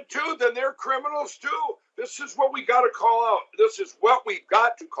in on it too. Then they're criminals too. This is what we got to call out. This is what we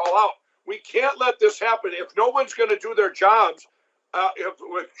got to call out. We can't let this happen. If no one's going to do their jobs,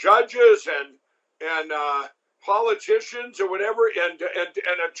 with judges and politicians or whatever, and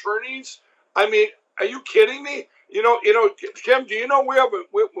attorneys. I mean, are you kidding me? Tim, do you know we have a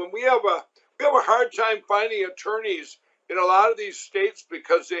hard time finding attorneys in a lot of these states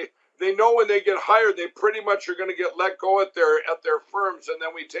because they know when they get hired, they pretty much are going to get let go at their firms, and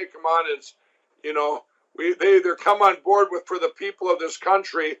then we take them on as, they either come on board for the people of this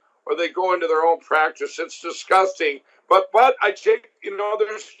country or they go into their own practice. It's disgusting. But I take,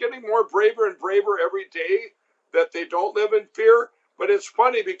 they're getting more braver and braver every day that they don't live in fear. But it's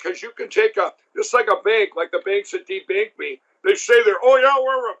funny because you can take just like a bank, like the banks that debank me, they say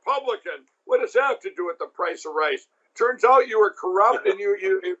we're Republican. What does that have to do with the price of rice? Turns out you were corrupt and you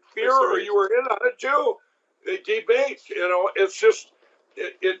fear or you were in on it too. They debanked, it's just,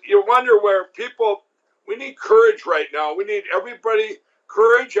 you wonder where we need courage right now. We need everybody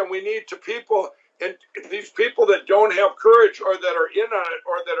courage, and we need and these people that don't have courage or that are in on it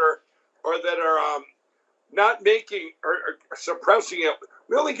or that are not making or suppressing it.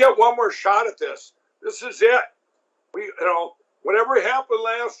 We only get one more shot at this. This is it. Whatever happened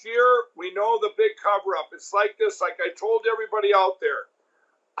last year, we know the big cover-up. It's like this, like I told everybody out there.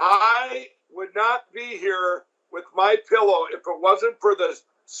 I would not be here with my pillow if it wasn't for the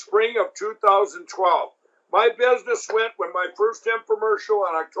spring of 2012. My business went when my first infomercial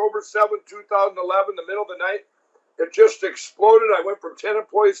on October 7th, 2011, the middle of the night, it just exploded. I went from 10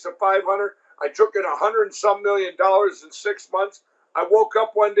 employees to 500. I took in $100 and some million in 6 months. I woke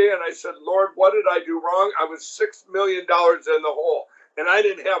up one day and I said, Lord, what did I do wrong? I was $6 million in the hole, and I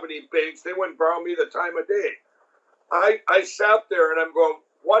didn't have any banks. They wouldn't borrow me the time of day. I sat there and I'm going,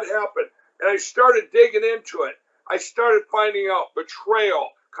 what happened? And I started digging into it. I started finding out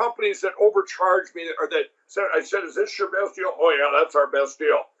betrayal, companies that overcharged me, or that said, I said, is this your best deal? Oh yeah, that's our best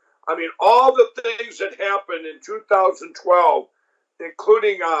deal. I mean, all the things that happened in 2012,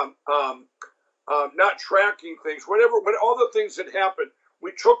 including not tracking things, all the things that happened,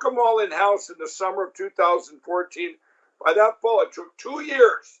 we took them all in-house in the summer of 2014. By that fall, it took 2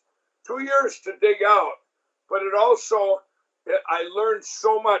 years to dig out. But it also, I learned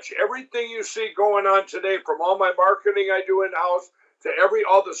so much. Everything you see going on today, from all my marketing I do in-house to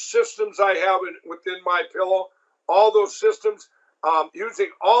all the systems I have within my pillow, all those systems,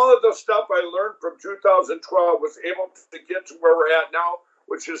 using all of the stuff I learned from 2012, was able to get to where we're at now,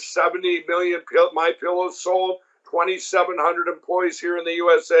 which is 70 million My Pillows sold, 2,700 employees here in the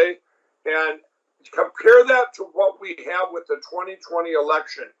USA. And compare that to what we have with the 2020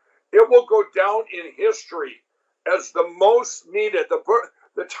 election. It will go down in history as the most needed,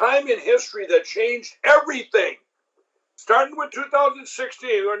 the time in history that changed everything. Starting with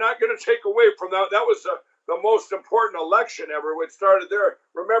 2016, we're not going to take away from that. That was the most important election ever, which started there.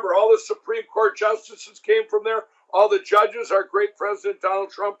 Remember, all the Supreme Court justices came from there. All the judges our great President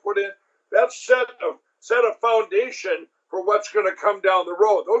Donald Trump put in. That set a foundation for what's going to come down the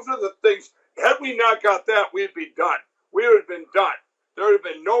road. Those are the things. Had we not got that, we'd be done. We would have been done. There would have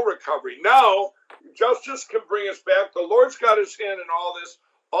been no recovery. Now, justice can bring us back. The Lord's got his hand in all this.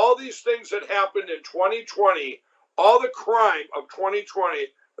 All these things that happened in 2020, all the crime of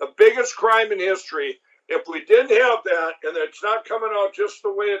 2020, the biggest crime in history, if we didn't have that, and it's not coming out just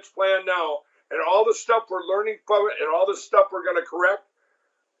the way it's planned now, and all the stuff we're learning from it, and all the stuff we're going to correct,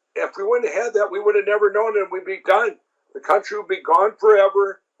 if we wouldn't have had that, we would have never known it, and we'd be done. The country would be gone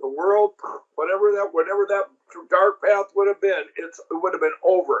forever. The world, whatever that dark path would have been, it would have been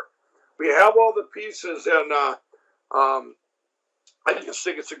over. We have all the pieces, and I just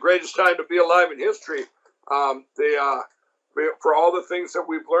think it's the greatest time to be alive in history. For all the things that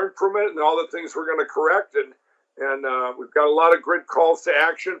we've learned from it, and all the things we're going to correct, and we've got a lot of good calls to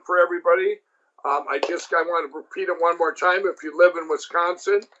action for everybody. I want to repeat it one more time. If you live in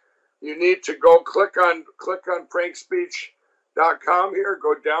Wisconsin, you need to go click on frankspeech.com here.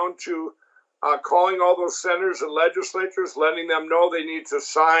 Go down to calling all those senators and legislators, letting them know they need to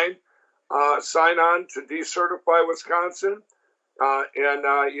sign on to decertify Wisconsin, and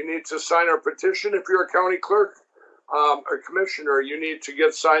you need to sign our petition. If you're a county clerk or commissioner, you need to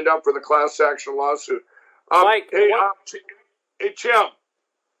get signed up for the class action lawsuit. Mike, hey, Tim.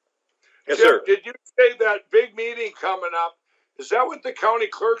 Yes, Tim, sir. did you say that big meeting coming up? Is that with the county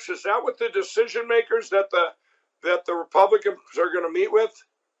clerks? Is that with the decision makers that that the Republicans are going to meet with?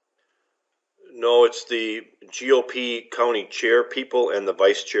 No, it's the GOP county chair people and the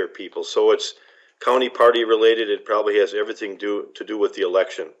vice chair people. So it's county party related. It probably has everything to do with the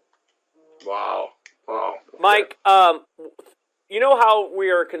election. Wow. Wow. Mike, you know how we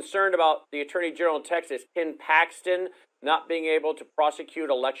are concerned about the Attorney General in Texas, Ken Paxton, not being able to prosecute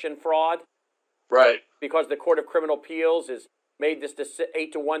election fraud? Right. Because the Court of Criminal Appeals has made this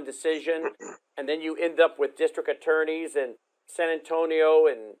 8-1 decision, and then you end up with district attorneys in San Antonio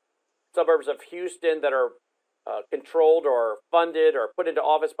and suburbs of Houston that are controlled or funded or put into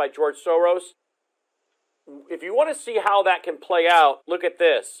office by George Soros. If you want to see how that can play out, look at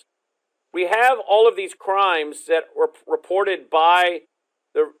this. We have all of these crimes that were reported by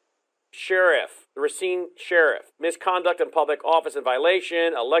the sheriff, the Racine sheriff: misconduct in public office and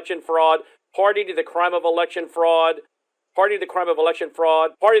violation, election fraud, party to the crime of election fraud, party to the crime of election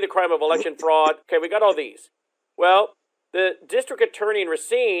fraud, party to the crime of election fraud. Okay, we got all these. Well, the district attorney in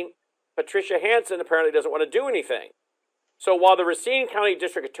Racine, Patricia Hansen, apparently doesn't want to do anything. So while the Racine County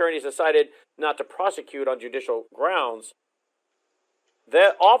District Attorney has decided not to prosecute on judicial grounds,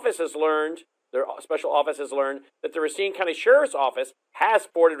 their office has learned, their special office has learned, that the Racine County Sheriff's Office has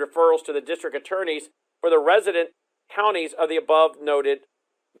forwarded referrals to the district attorneys for the resident counties of the above noted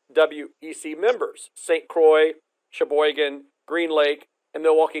WEC members: St. Croix, Sheboygan, Green Lake, and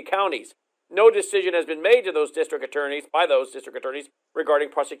Milwaukee counties. No decision has been made to those district attorneys, regarding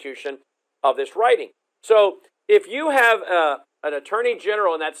prosecution of this writing. So if you have an attorney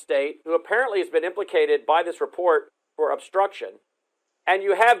general in that state who apparently has been implicated by this report for obstruction, and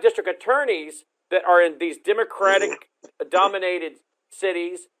you have district attorneys that are in these Democratic-dominated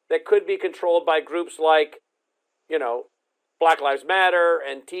cities that could be controlled by groups like, Black Lives Matter,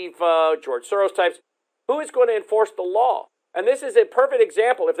 Antifa, George Soros types, who is going to enforce the law? And this is a perfect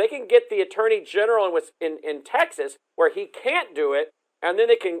example. If they can get the attorney general in Texas, where he can't do it, and then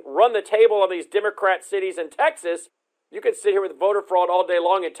they can run the table on these Democrat cities in Texas, you can sit here with voter fraud all day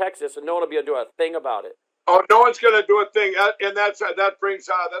long in Texas, and no one will be able to do a thing about it. Oh, no one's going to do a thing, and that's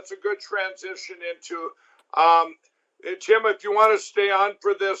a good transition into Tim. If you want to stay on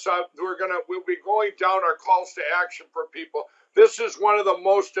for this, we'll be going down our calls to action for people. This is one of the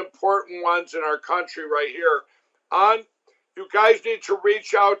most important ones in our country right here. You guys need to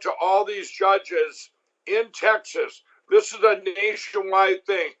reach out to all these judges in Texas. This is a nationwide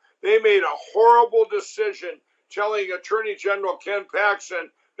thing. They made a horrible decision telling Attorney General Ken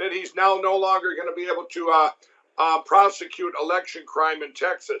Paxton that he's now no longer going to be able to prosecute election crime in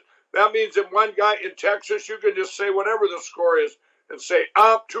Texas. That means that one guy in Texas, you can just say whatever the score is and say,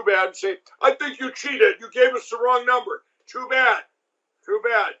 too bad, and say, I think you cheated. You gave us the wrong number. Too bad. Too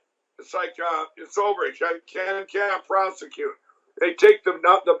bad. It's like, it's over. Can't prosecute. They take the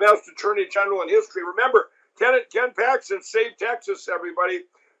best attorney general in history. Remember, Ken Paxton saved Texas, everybody.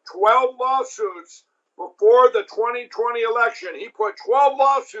 12 lawsuits before the 2020 election. He put 12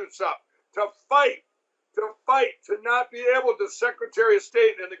 lawsuits up to fight, to not be able to Secretary of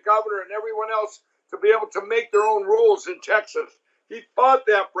State and the governor and everyone else to be able to make their own rules in Texas. He fought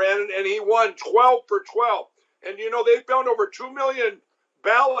that, Brannon, and he won 12 for 12. And, they found over 2 million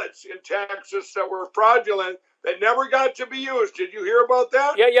ballots in Texas that were fraudulent that never got to be used. Did you hear about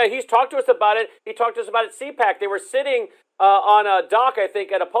that? Yeah, he's talked to us about it. He talked to us about it at CPAC. They were sitting on a dock, I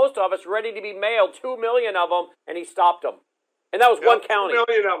think, at a post office ready to be mailed, 2 million of them, and he stopped them. And that was one county. 2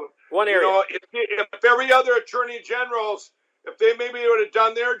 million of them. One area. If every other attorney generals, if they maybe would have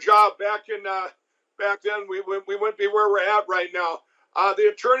done their job back then, we wouldn't be where we're at right now. The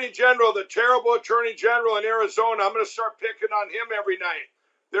attorney general, the terrible attorney general in Arizona, I'm going to start picking on him every night.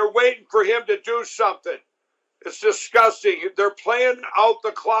 They're waiting for him to do something. It's disgusting. They're playing out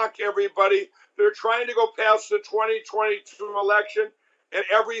the clock, everybody. They're trying to go past the 2022 election, and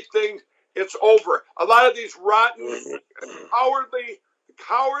everything, it's over. A lot of these rotten,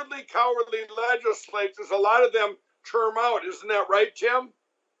 cowardly legislators, a lot of them term out. Isn't that right, Tim?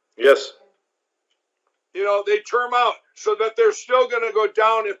 Yes. They term out so that they're still going to go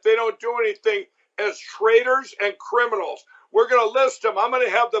down if they don't do anything as traitors and criminals. We're going to list them. I'm going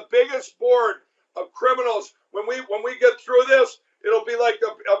to have the biggest board of criminals. When we get through this, it'll be like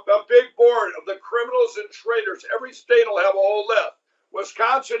a big board of the criminals and traitors. Every state will have a whole list.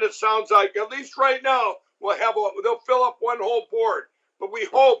 Wisconsin, it sounds like, at least right now, they'll fill up one whole board. But we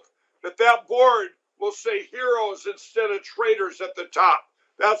hope that board will say heroes instead of traitors at the top.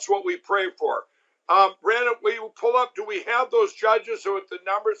 That's what we pray for. Brannon, will you pull up? Do we have those judges with the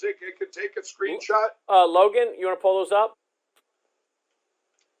numbers? They can take a screenshot. Logan, you want to pull those up?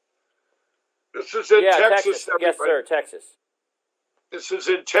 This is in Texas. Yes, sir, Texas. This is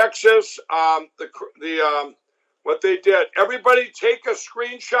in Texas. The what they did. Everybody take a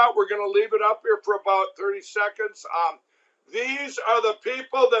screenshot. We're going to leave it up here for about 30 seconds. These are the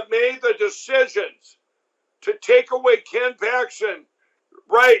people that made the decisions to take away Ken Paxton's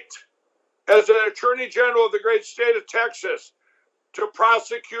right as an Attorney General of the great state of Texas to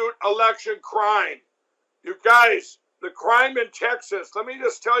prosecute election crime. You guys, the crime in Texas, let me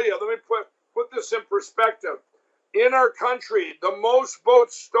just tell you, let me put this in perspective. In our country, the most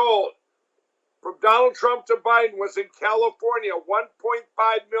votes stolen from Donald Trump to Biden was in California,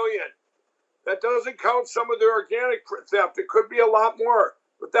 1.5 million. That doesn't count some of the organic theft. It could be a lot more,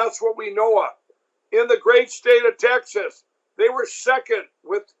 but that's what we know of. In the great state of Texas, they were second,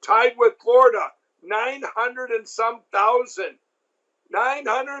 tied with Florida, 900 and some thousand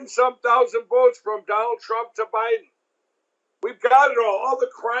votes from Donald Trump to Biden. We've got it all. All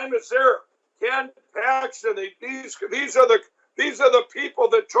the crime is there. Ken Paxton, these are the people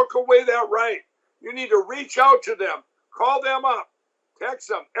that took away that right. You need to reach out to them, call them up, text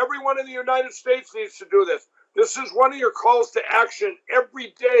them. Everyone in the United States needs to do this. This is one of your calls to action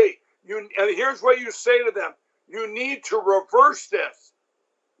every day. And here's what you say to them. You need to reverse this.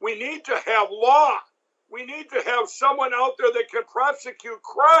 We need to have law. We need to have someone out there that can prosecute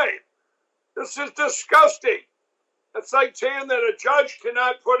crime. This is disgusting. It's like saying that a judge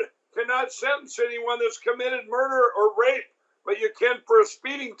cannot sentence anyone that's committed murder or rape, but you can for a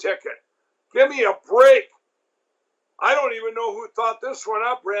speeding ticket. Give me a break. I don't even know who thought this one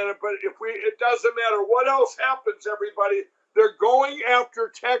up, Brannon, but it doesn't matter what else happens, everybody. They're going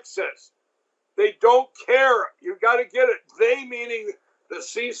after Texas. They don't care. You got to get it. They meaning the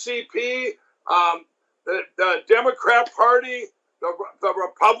CCP, the Democrat Party, the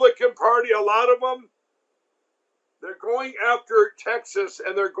Republican Party, a lot of them. They're going after Texas,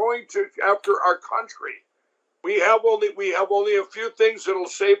 and they're going after our country. We have only a few things that'll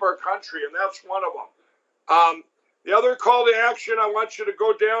save our country, and that's one of them. The other call to action, I want you to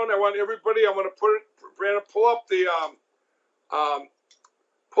go down. I want to put it, Brandon,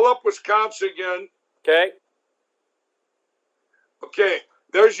 pull up Wisconsin again. Okay. Okay,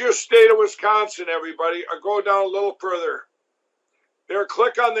 there's your state of Wisconsin, everybody. Or go down a little further. There,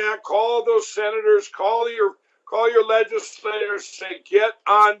 click on that. Call those senators. Call your legislators. Say, get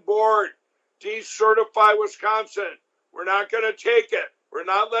on board. Decertify Wisconsin. We're not going to take it. We're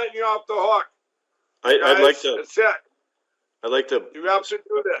not letting you off the hook. I'd like to. That's it. I'd like to. You have to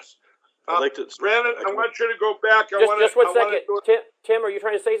do this. I'd like to. Brandon, I want you to go back. Just one second. Tim, are you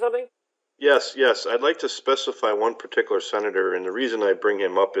trying to say something? Yes. I'd like to specify one particular senator, and the reason I bring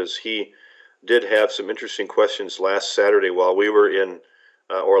him up is he did have some interesting questions last Saturday while we were in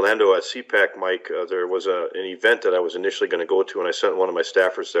Orlando at CPAC, Mike. There was an event that I was initially going to go to, and I sent one of my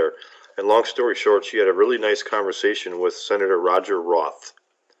staffers there. And long story short, she had a really nice conversation with Senator Roger Roth.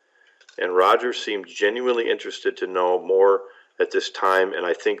 And Roger seemed genuinely interested to know more at this time, and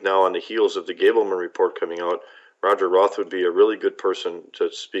I think now on the heels of the Gableman report coming out, Roger Roth would be a really good person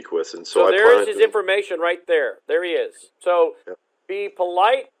to speak with. And so there is his information right there. There he is. So be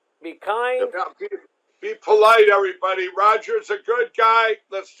polite, be kind. Yeah, be polite, everybody. Roger's a good guy.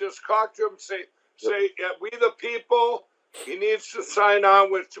 Let's just talk to him. Say, we the people. He needs to sign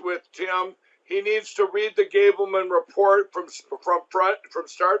on with Tim. He needs to read the Gableman report from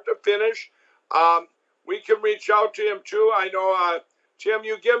start to finish. We can reach out to him too. I know, Tim,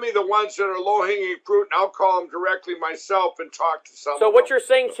 you give me the ones that are low-hanging fruit, and I'll call them directly myself and talk to some. So what you're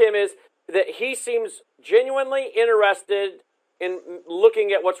saying, Tim, is that he seems genuinely interested in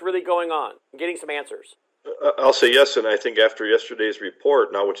looking at what's really going on, getting some answers. I'll say yes, and I think after yesterday's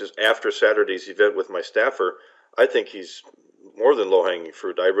report, now which is after Saturday's event with my staffer, I think he's more than low-hanging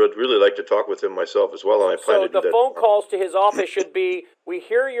fruit. I would really like to talk with him myself as well, and I plan to do that. So the phone calls to his office should be, we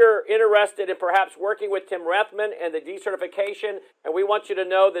hear you're interested in perhaps working with Tim Ramthun and the decertification, and we want you to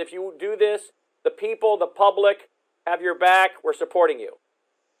know that if you do this, the people, the public, have your back. We're supporting you.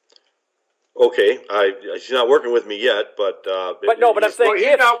 Okay, he's not working with me yet, but I'm saying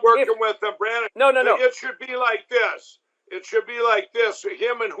he's not working with him, Brannon. No. It should be like this. It should be like this.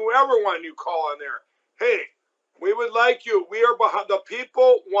 Him and whoever one you call in there. Hey, we would like you. We are behind. The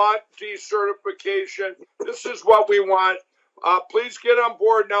people want decertification. This is what we want. Please get on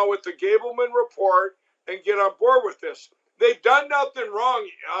board now with the Gableman report and get on board with this. They've done nothing wrong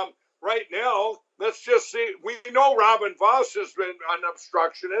right now. Let's just see. We know Robin Voss has been an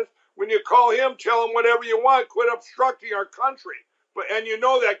obstructionist. When you call him, tell him whatever you want. Quit obstructing our country. And you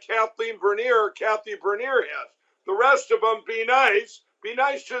know that Kathy Bernier has. The rest of them, be nice. Be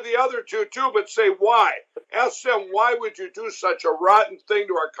nice to the other two, too, but say why. Ask them, why would you do such a rotten thing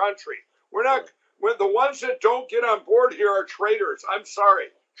to our country? The ones that don't get on board here are traitors. I'm sorry.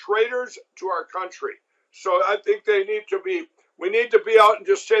 Traitors to our country. So I think we need to be out and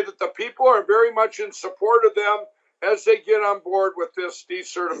just say that the people are very much in support of them as they get on board with this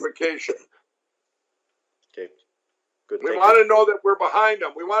decertification. Okay, good. We want to know that we're behind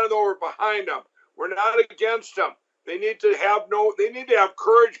them. We want to know we're behind them. We're not against them. They need to have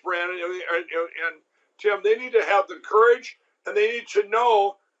courage, Brannon and Tim. They need to have the courage, and they need to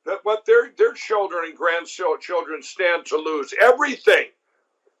know that what their children and grandchildren stand to lose. Everything.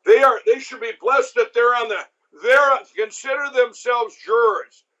 They should be blessed that consider themselves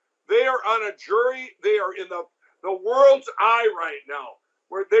jurors. They are on a jury. They are in the world's eye right now.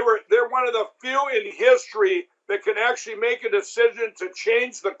 They're one of the few in history that can actually make a decision to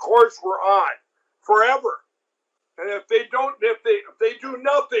change the course we're on forever. And if they do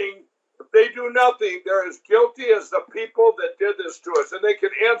nothing, they're as guilty as the people that did this to us, and they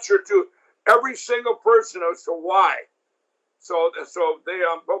can answer to every single person as to why. So they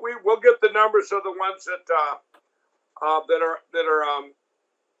but we'll get the numbers of the ones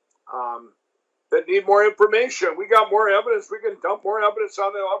that need more information. We got more evidence. We can dump more evidence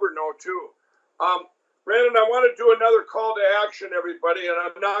on them. Ever know too. Brandon, I want to do another call to action, everybody, and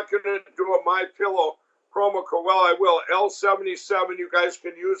I'm not going to do a My Pillow promo code. Well, I will. L77. You guys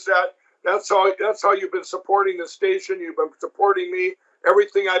can use that. That's how you've been supporting the station. You've been supporting me.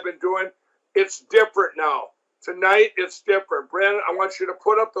 Everything I've been doing. It's different now. Tonight, it's different. Brandon, I want you to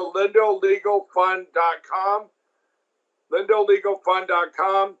put up the LindellLegalFund.com.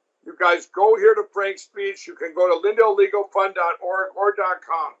 LindellLegalFund.com. You guys go here to Frank's speech. You can go to LindellLegalFund.org or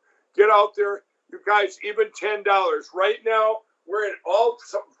 .com. Get out there. You guys, even $10. Right now, we're in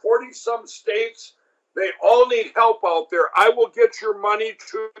 40-some states. They all need help out there. I will get your money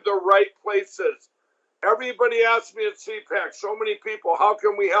to the right places. Everybody asks me at CPAC, so many people, how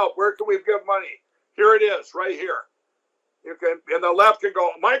can we help? Where can we give money? Here it is, right here. You can, and the left can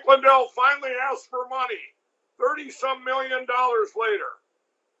go, Mike Lindell finally asked for money. $30-some million later.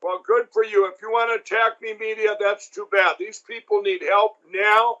 Well, good for you. If you want to attack me, media, that's too bad. These people need help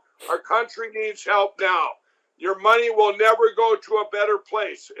now. Our country needs help now. Your money will never go to a better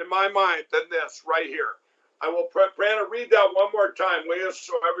place, in my mind, than this right here. I will, Brannon, read that one more time, will you,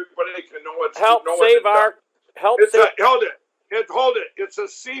 so everybody can know what's Hold it. It's a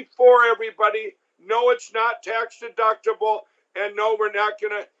C4, everybody. No, it's not tax deductible, and no, we're not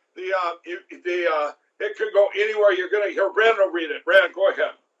gonna. It could go anywhere. You're gonna hear Brannon will read it. Brannon, go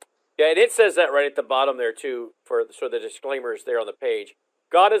ahead. Yeah, and it says that right at the bottom there too. So the disclaimer is there on the page.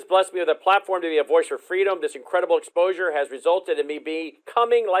 God has blessed me with a platform to be a voice for freedom. This incredible exposure has resulted in me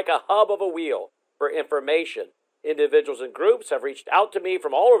becoming like a hub of a wheel for information. Individuals and groups have reached out to me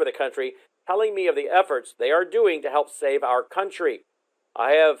from all over the country, telling me of the efforts they are doing to help save our country.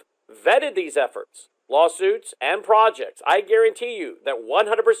 I have vetted these efforts, lawsuits, and projects. I guarantee you that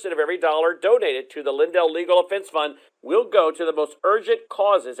 100% of every dollar donated to the Lindell Legal Defense Fund will go to the most urgent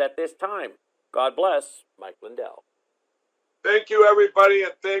causes at this time. God bless, Mike Lindell. Thank you, everybody,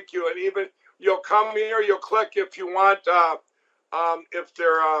 and thank you. And even you'll come here, you'll click if you want. If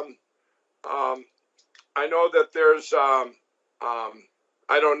there, I know that there's, I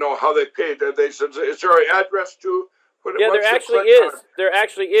don't know how they paid. They said, is there an address to? There actually is. There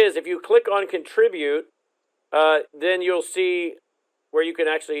actually is. If you click on contribute, then you'll see where you can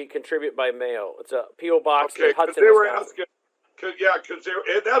actually contribute by mail. It's a P.O. box in Hudson, Wisconsin. Because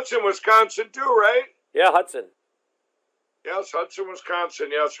that's in Wisconsin too, right? Yeah, Hudson. Yes, Hudson, Wisconsin.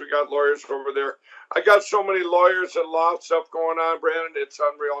 Yes, we got lawyers over there. I got so many lawyers and law stuff going on, Brannon. It's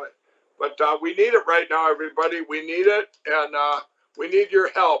unreal. But we need it right now, everybody. We need it, and we need your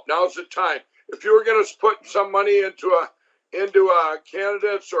help. Now's the time. If you were going to put some money into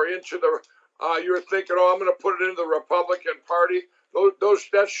candidates or into the, you were thinking, oh, I'm going to put it into the Republican Party.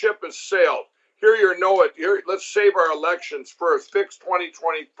 That ship has sailed. Here you know it. Here, let's save our elections first. Fix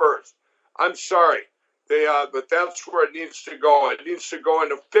 2020 first. I'm sorry. But that's where it needs to go. It needs to go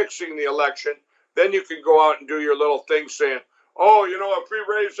into fixing the election. Then you can go out and do your little thing saying, oh, if we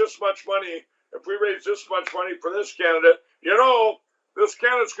raise this much money for this candidate, this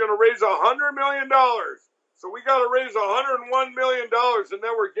candidate's going to raise $100 million. So we got to raise $101 million, and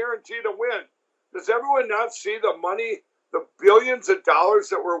then we're guaranteed a win. Does everyone not see the money, the billions of dollars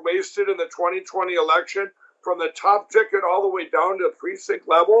that were wasted in the 2020 election from the top ticket all the way down to the precinct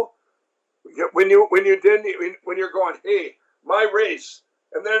level? When you're going, hey, my race,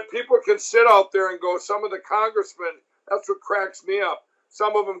 and then people can sit out there and go, some of the congressmen, that's what cracks me up.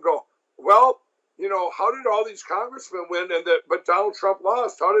 Some of them go, well, how did all these congressmen win but Donald Trump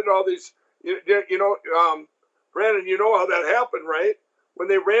lost? How did all these, Brannon, you know how that happened, right? When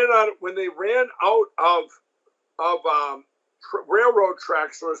they ran out of railroad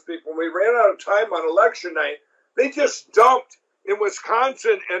tracks, so to speak, when we ran out of time on election night, they just dumped in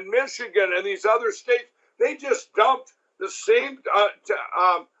Wisconsin and Michigan and these other states. They just dumped the same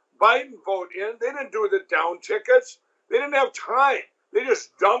Biden vote in. They didn't do the down tickets. They didn't have time. They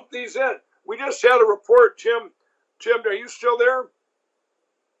just dumped these in. We just had a report, Tim. Tim, are you still there?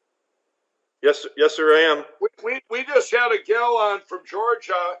 Yes, sir, I am. We just had a gal on from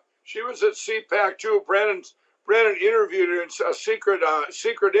Georgia. She was at CPAC too. Brannon interviewed her in a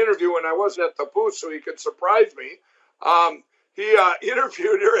secret interview when I wasn't at the booth, so he could surprise me. He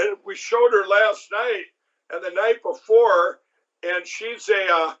interviewed her, and we showed her last night and the night before. And she's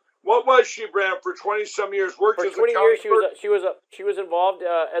what was she, Brannon, for 20-some years? Worked For as 20 a years, county she was involved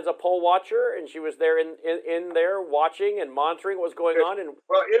as a poll watcher, and she was there in there watching and monitoring what was going on. And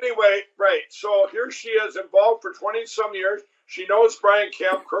well, anyway, right. So here she is, involved for 20-some years. She knows Brian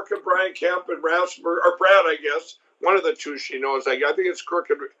Kemp, Crooked Brian Kemp, and Rasmussen, or Brad, I guess. One of the two she knows. I think it's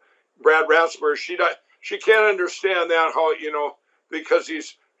Crooked Brad Rasmussen. She can't understand that, how, because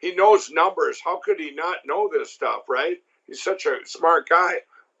he knows numbers. How could he not know this stuff, right? He's such a smart guy.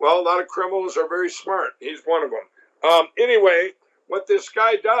 Well, a lot of criminals are very smart. He's one of them. Anyway, what this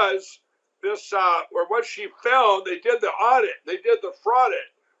guy does, or what she found, they did the audit. They did the fraud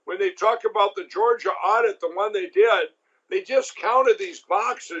it. When they talk about the Georgia audit, the one they did, they just counted these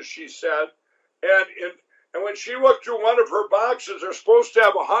boxes, she said. And when she looked through one of her boxes, they're supposed to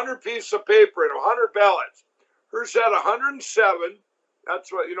have 100 pieces of paper and 100 ballots. Hers had 107.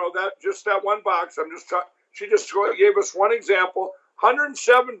 That's what, that one box. She just gave us one example.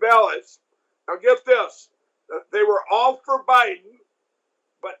 107 ballots. Now get this. They were all for Biden,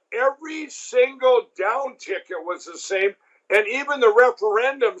 but every single down ticket was the same, and even the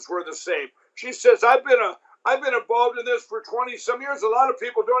referendums were the same. She says, I've been involved in this for 20-some years. A lot of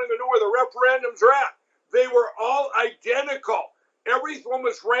people don't even know where the referendums are at. They were all identical. Everyone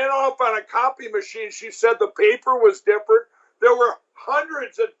was ran off on a copy machine. She said the paper was different. There were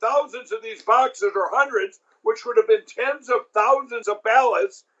hundreds and thousands of these boxes, or hundreds, which would have been tens of thousands of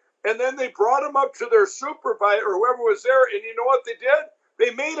ballots. And then they brought them up to their supervisor, or whoever was there. And you know what they did?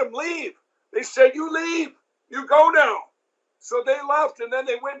 They made them leave. They said, you leave. You go now. So they left, and then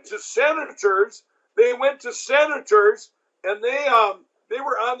they went to senators. And they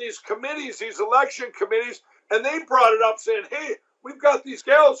were on these committees, these election committees, and they brought it up saying, hey, we've got these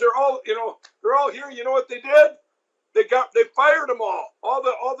gals. They're all here. You know what they did? They fired them all. All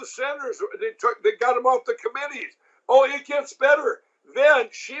the senators, they got them off the committees. Oh, it gets better. Then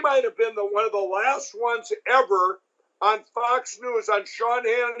she might have been one of the last ones ever on Fox News on Sean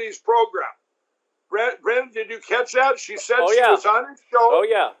Hannity's program. Brannon, did you catch that? She said she was on his show. Oh,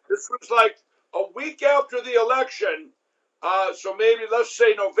 yeah. This was like a week after the election, so maybe let's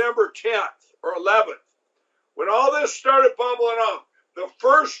say November 10th or 11th, when all this started bubbling up, the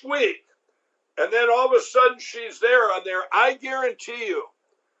first week, and then all of a sudden she's there on there. I guarantee you,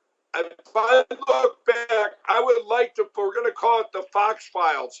 if I look back, I would like to, we're going to call it the Fox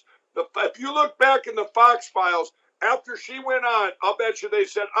Files. If you look back in the Fox Files, after she went on, I'll bet you they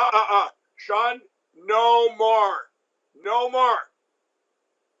said, Sean, no more. No more.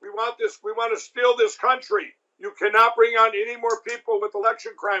 We want to steal this country. You cannot bring on any more people with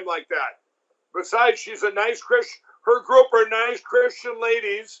election crime like that. Besides, she's a nice Christian. Her group are nice Christian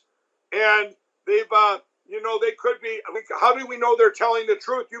ladies, and they've, they could be. How do we know they're telling the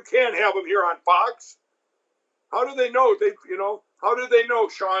truth? You can't have them here on Fox. How do they know? How do they know,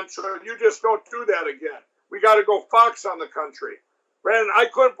 Sean? So you just don't do that again. We got to go Fox on the country. Brannon, I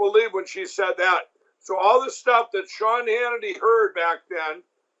couldn't believe when she said that. So all the stuff that Sean Hannity heard back then,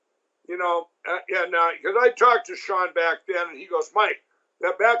 because I talked to Sean back then, and he goes, Mike,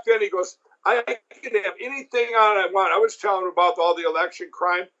 back then he goes, I can have anything on I want. I was telling him about all the election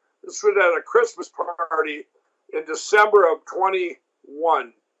crime. This was at a Christmas party in December of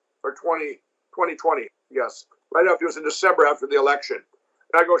 21 or 2020. Yes, right after, it was in December after the election.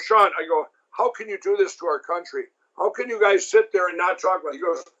 And I go, Sean, how can you do this to our country? How can you guys sit there and not talk about it? He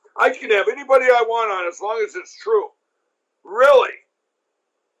goes, I can have anybody I want on as long as it's true. Really?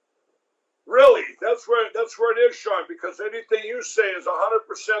 Really? That's where it is, Sean, because anything you say is 100%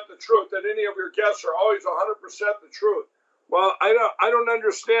 the truth, and any of your guests are always 100% the truth. Well, I don't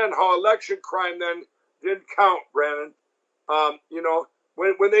understand how election crime then didn't count, Brannon.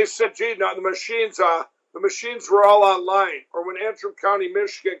 When they said, gee, now the machines were all online, or when Antrim County,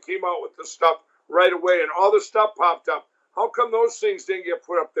 Michigan came out with the stuff right away and all the stuff popped up, how come those things didn't get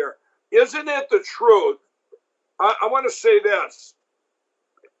put up there? Isn't it the truth? I want to say this.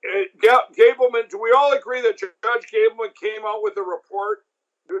 Gableman, do we all agree that Judge Gableman came out with a report?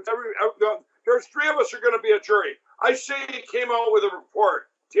 There's three of us are going to be a jury. I say he came out with a report.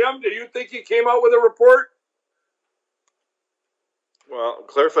 Tim, do you think he came out with a report? Well,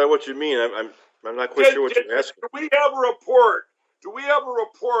 clarify what you mean. I'm not quite sure what you're asking. Do we have a report? Do we have a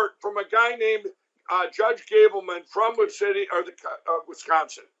report from a guy named Judge Gableman from the city or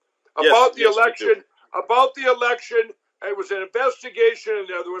Wisconsin about the election? About the election, it was an investigation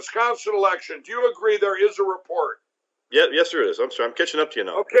into the Wisconsin election. Do you agree there is a report? Yeah, yes, there is. I'm sorry, I'm catching up to you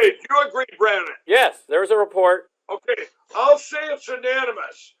now. Okay, do you agree, Brannon? Yes, there's a report. Okay, I'll say it's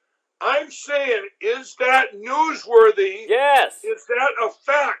unanimous. I'm saying, is that newsworthy? Yes. Is that a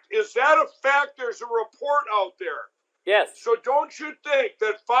fact? Is that a fact? There's a report out there. Yes. So don't you think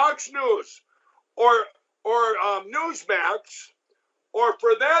that Fox News or Newsmax, or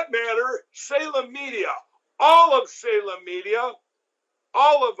for that matter, Salem Media, all of Salem Media,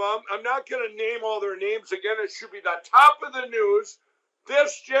 all of them, I'm not going to name all their names again. It should be the top of the news.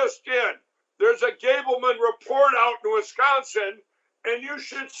 This just in. There's a Gableman report out in Wisconsin, and you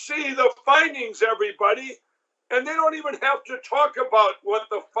should see the findings, everybody. And they don't even have to talk about what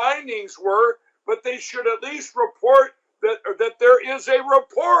the findings were, but they should at least report that there is a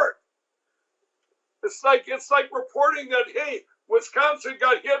report. It's like reporting that, hey, Wisconsin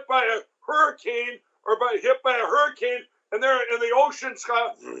got hit by a hurricane and they're in the oceans,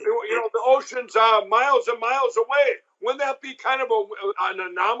 the ocean's miles and miles away. Wouldn't that be kind of an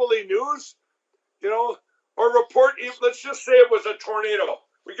anomaly news? Or report, let's just say it was a tornado.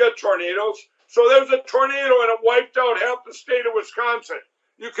 We got tornadoes. So there was a tornado and it wiped out half the state of Wisconsin.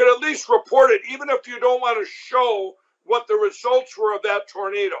 You could at least report it, even if you don't want to show what the results were of that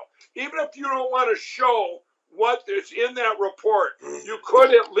tornado. Even if you don't want to show what is in that report, you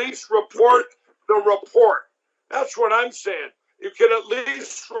could at least report the report. That's what I'm saying. You can at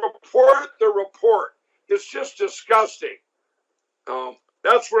least report the report. It's just disgusting.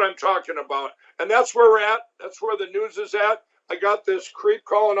 That's what I'm talking about. And that's where we're at. That's where the news is at. I got this creep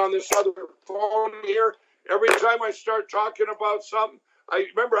calling on this other phone here. Every time I start talking about something, I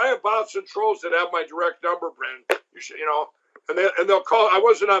have bots and trolls that have my direct number, Brandon. You should, and they'll call. I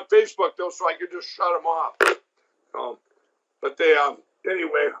wasn't on Facebook though, so I could just shut them off. But they,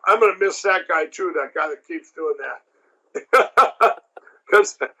 anyway, I'm gonna miss that guy too. That guy that keeps doing that.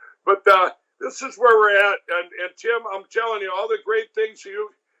 This is where we're at, and Tim, I'm telling you, all the great things you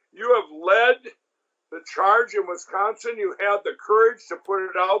have led the charge in Wisconsin. You had the courage to put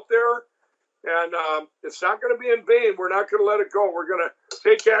it out there, and it's not going to be in vain. We're not going to let it go. We're going to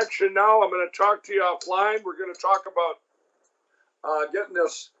take action now. I'm going to talk to you offline. We're going to talk about getting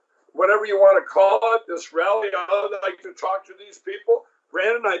this, whatever you want to call it, this rally. I'd like to talk to these people.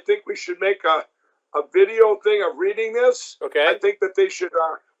 Brandon, I think we should make a video thing of reading this. Okay. I think that they should.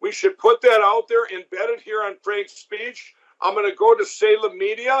 We should put that out there, embedded here on Frank's speech. I'm going to go to Salem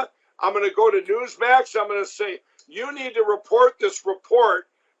Media. I'm going to go to Newsmax. I'm going to say, you need to report this report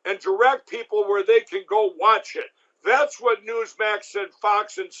and direct people where they can go watch it. That's what Newsmax and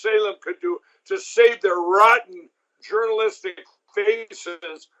Fox and Salem could do to save their rotten journalistic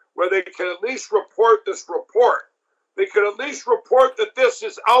faces, where they can at least report this report. They could at least report that this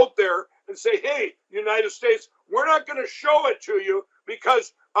is out there and say, hey, United States, we're not going to show it to you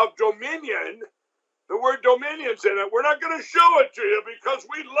because of Dominion. The word Dominion's in it. We're not going to show it to you because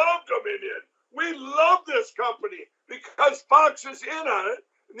we love Dominion. We love this company because Fox is in on it,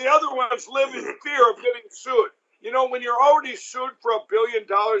 and the other ones live in fear of getting sued. When you're already sued for $1 billion,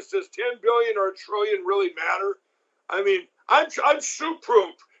 does $10 billion or $1 trillion really matter? I mean, I'm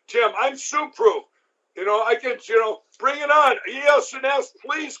sue-proof, Tim. I'm sue-proof. I can, bring it on. ES&S,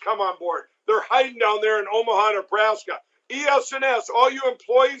 please come on board. They're hiding down there in Omaha, Nebraska. ES&S, all you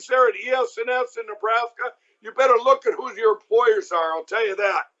employees there at ES&S in Nebraska, you better look at who your employers are, I'll tell you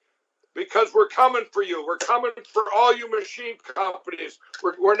that. Because we're coming for you. We're coming for all you machine companies.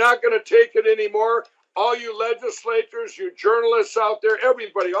 We're not going to take it anymore. All you legislators, you journalists out there,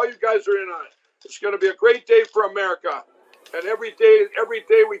 everybody, all you guys are in on it. It's going to be a great day for America. And every day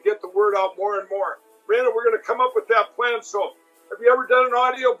we get the word out more and more. Brandon, we're going to come up with that plan. So have you ever done an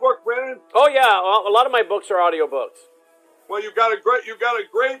audio book, Brandon? Oh, yeah. A lot of my books are audio books. Well, you got a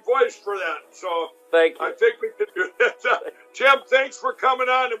great voice for that. So thank you. I think we can do that. Tim, thanks for coming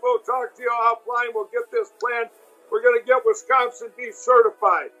on, and we'll talk to you offline. We'll get this plan. We're going to get Wisconsin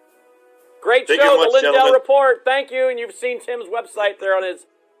decertified. Great Thank show, you much, the Lindell gentlemen. Report. Thank you, and you've seen Tim's website there on his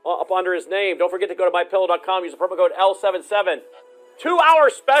up under his name. Don't forget to go to mypillow.com. Use the promo code L77. 2-hour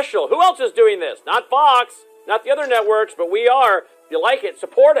special. Who else is doing this? Not Fox, not the other networks, but we are. If you like it,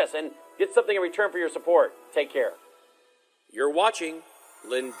 support us and get something in return for your support. Take care. You're watching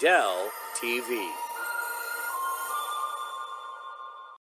Lindell TV.